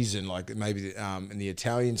Frenchies and like maybe in the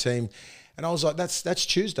Italian team. And I was like, that's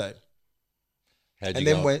Tuesday.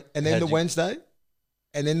 The Wednesday,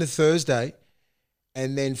 and then the Thursday,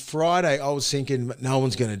 and then Friday. I was thinking no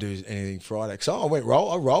one's going to do anything Friday, so I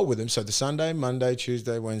rolled with them. So the Sunday, Monday,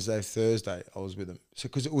 Tuesday, Wednesday, Thursday, I was with them. So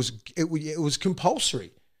because it was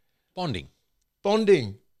compulsory bonding.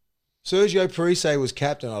 Sergio Parise was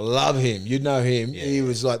captain. I love him. You'd know him. Yeah. He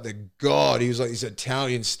was like the god. He was like this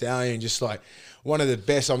Italian stallion, just like one of the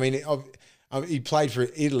best. I mean, he played for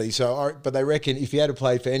Italy, but they reckon if he had to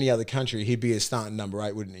play for any other country, he'd be a starting number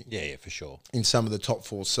 8, wouldn't he? Yeah, for sure. In some of the top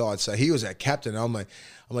 4 sides. So he was our captain. I'm like,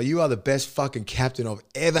 you are the best fucking captain I've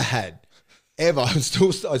ever had. Ever. I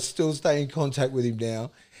still stay in contact with him now.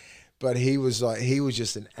 But he was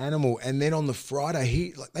just an animal. And then on the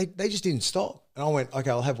Friday, they just didn't stop. And I went, okay,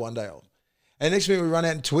 I'll have one day off. And next minute we run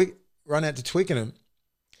out to Twickenham.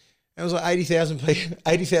 And it was like 80,000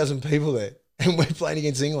 people there. And we're playing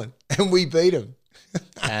against England. And we beat them.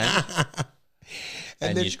 And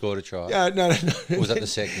then, you scored a try. Yeah, no. Or was that the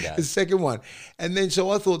second game? The second one. And then so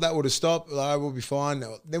I thought that would have stopped. We'll be fine.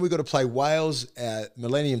 Then we got to play Wales at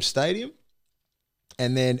Millennium Stadium.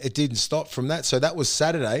 And then it didn't stop from that. So that was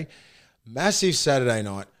Saturday. Massive Saturday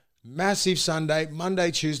night, massive Sunday,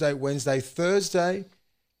 Monday, Tuesday, Wednesday, Thursday,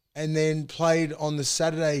 and then played on the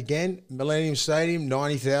Saturday again, Millennium Stadium,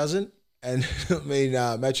 90,000. And I mean,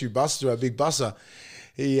 Matthew Buster, our big busser,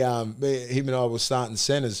 him and I were starting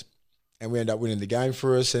centres, and we ended up winning the game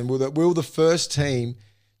for us. And we were the first team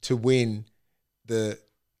to win the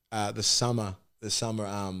summer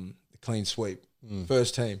clean sweep.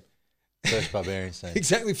 First team. First Barbarians team.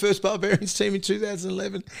 Exactly, first Barbarians team in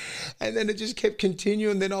 2011. And then it just kept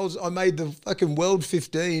continuing. Then I made the fucking World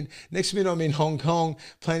 15. Next minute I'm in Hong Kong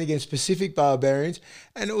playing against Pacific Barbarians.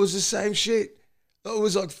 And it was the same shit. It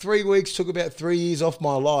was like 3 weeks, took about 3 years off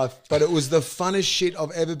my life. But it was the funnest shit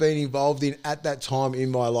I've ever been involved in at that time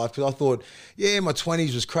in my life. Because I thought, yeah, my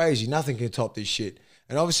 20s was crazy. Nothing can top this shit.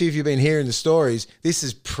 And obviously if you've been hearing the stories, this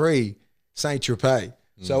is pre-Saint-Tropez.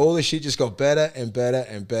 So all this shit just got better and better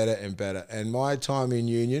and better and better. And my time in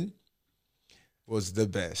Union was the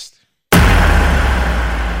best.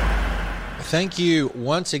 Thank you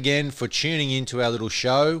once again for tuning into our little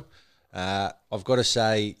show. I've got to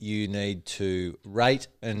say you need to rate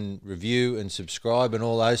and review and subscribe and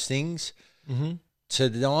all those things. Mm-hmm.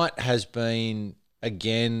 Tonight has been,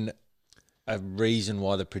 again, a reason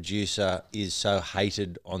why the producer is so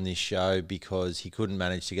hated on this show, because he couldn't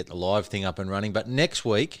manage to get the live thing up and running. But next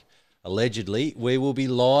week, allegedly, we will be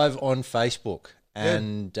live on Facebook.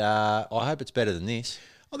 And I hope it's better than this.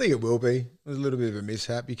 I think it will be. It was a little bit of a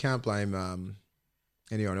mishap. You can't blame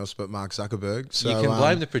anyone else but Mark Zuckerberg. So, you can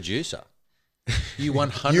blame the producer. You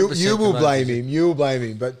 100% you will blame him. You will blame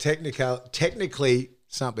him. But technically,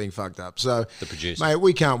 something fucked up. So, The producer. mate,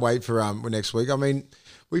 we can't wait for next week. I mean,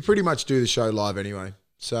 we pretty much do the show live anyway.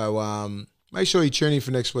 So make sure you tune in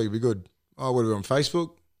for next week. It'll be good. Oh, what are we on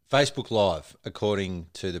Facebook? Facebook Live, according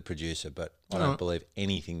to the producer, but I don't Alright. believe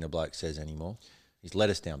anything the bloke says anymore. He's let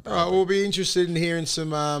us down All right, badly. we'll be interested in hearing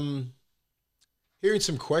some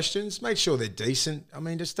questions. Make sure they're decent. I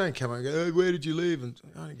mean, just don't come and go, "Oh, where did you live?" And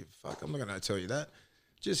I don't give a fuck. I'm not going to tell you that.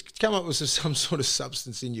 Just come up with some sort of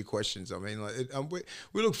substance in your questions. I mean, like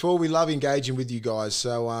we look forward. We love engaging with you guys.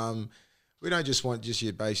 So we don't just want just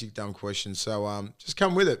your basic dumb questions. So just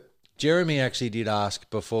come with it. Jeremy actually did ask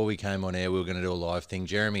before we came on air, we were going to do a live thing.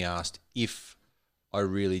 Jeremy asked if I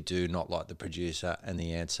really do not like the producer, and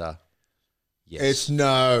the answer, yes. It's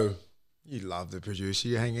no. You love the producer.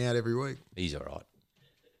 You hang out every week. He's all right.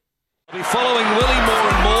 We'll be following Willie more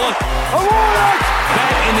and more.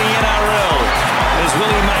 Back in the NRL. There's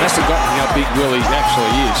Willie That's Mason. forgotten how big Willie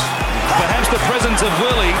actually is. Perhaps the presence of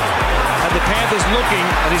Willie had the Panthers looking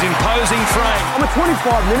at his imposing frame. I'm a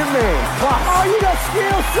 25-minute man. Oh, you got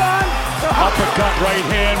skill, son. Uppercut right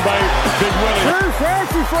hand by Big Willie. Too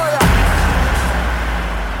fancy for you.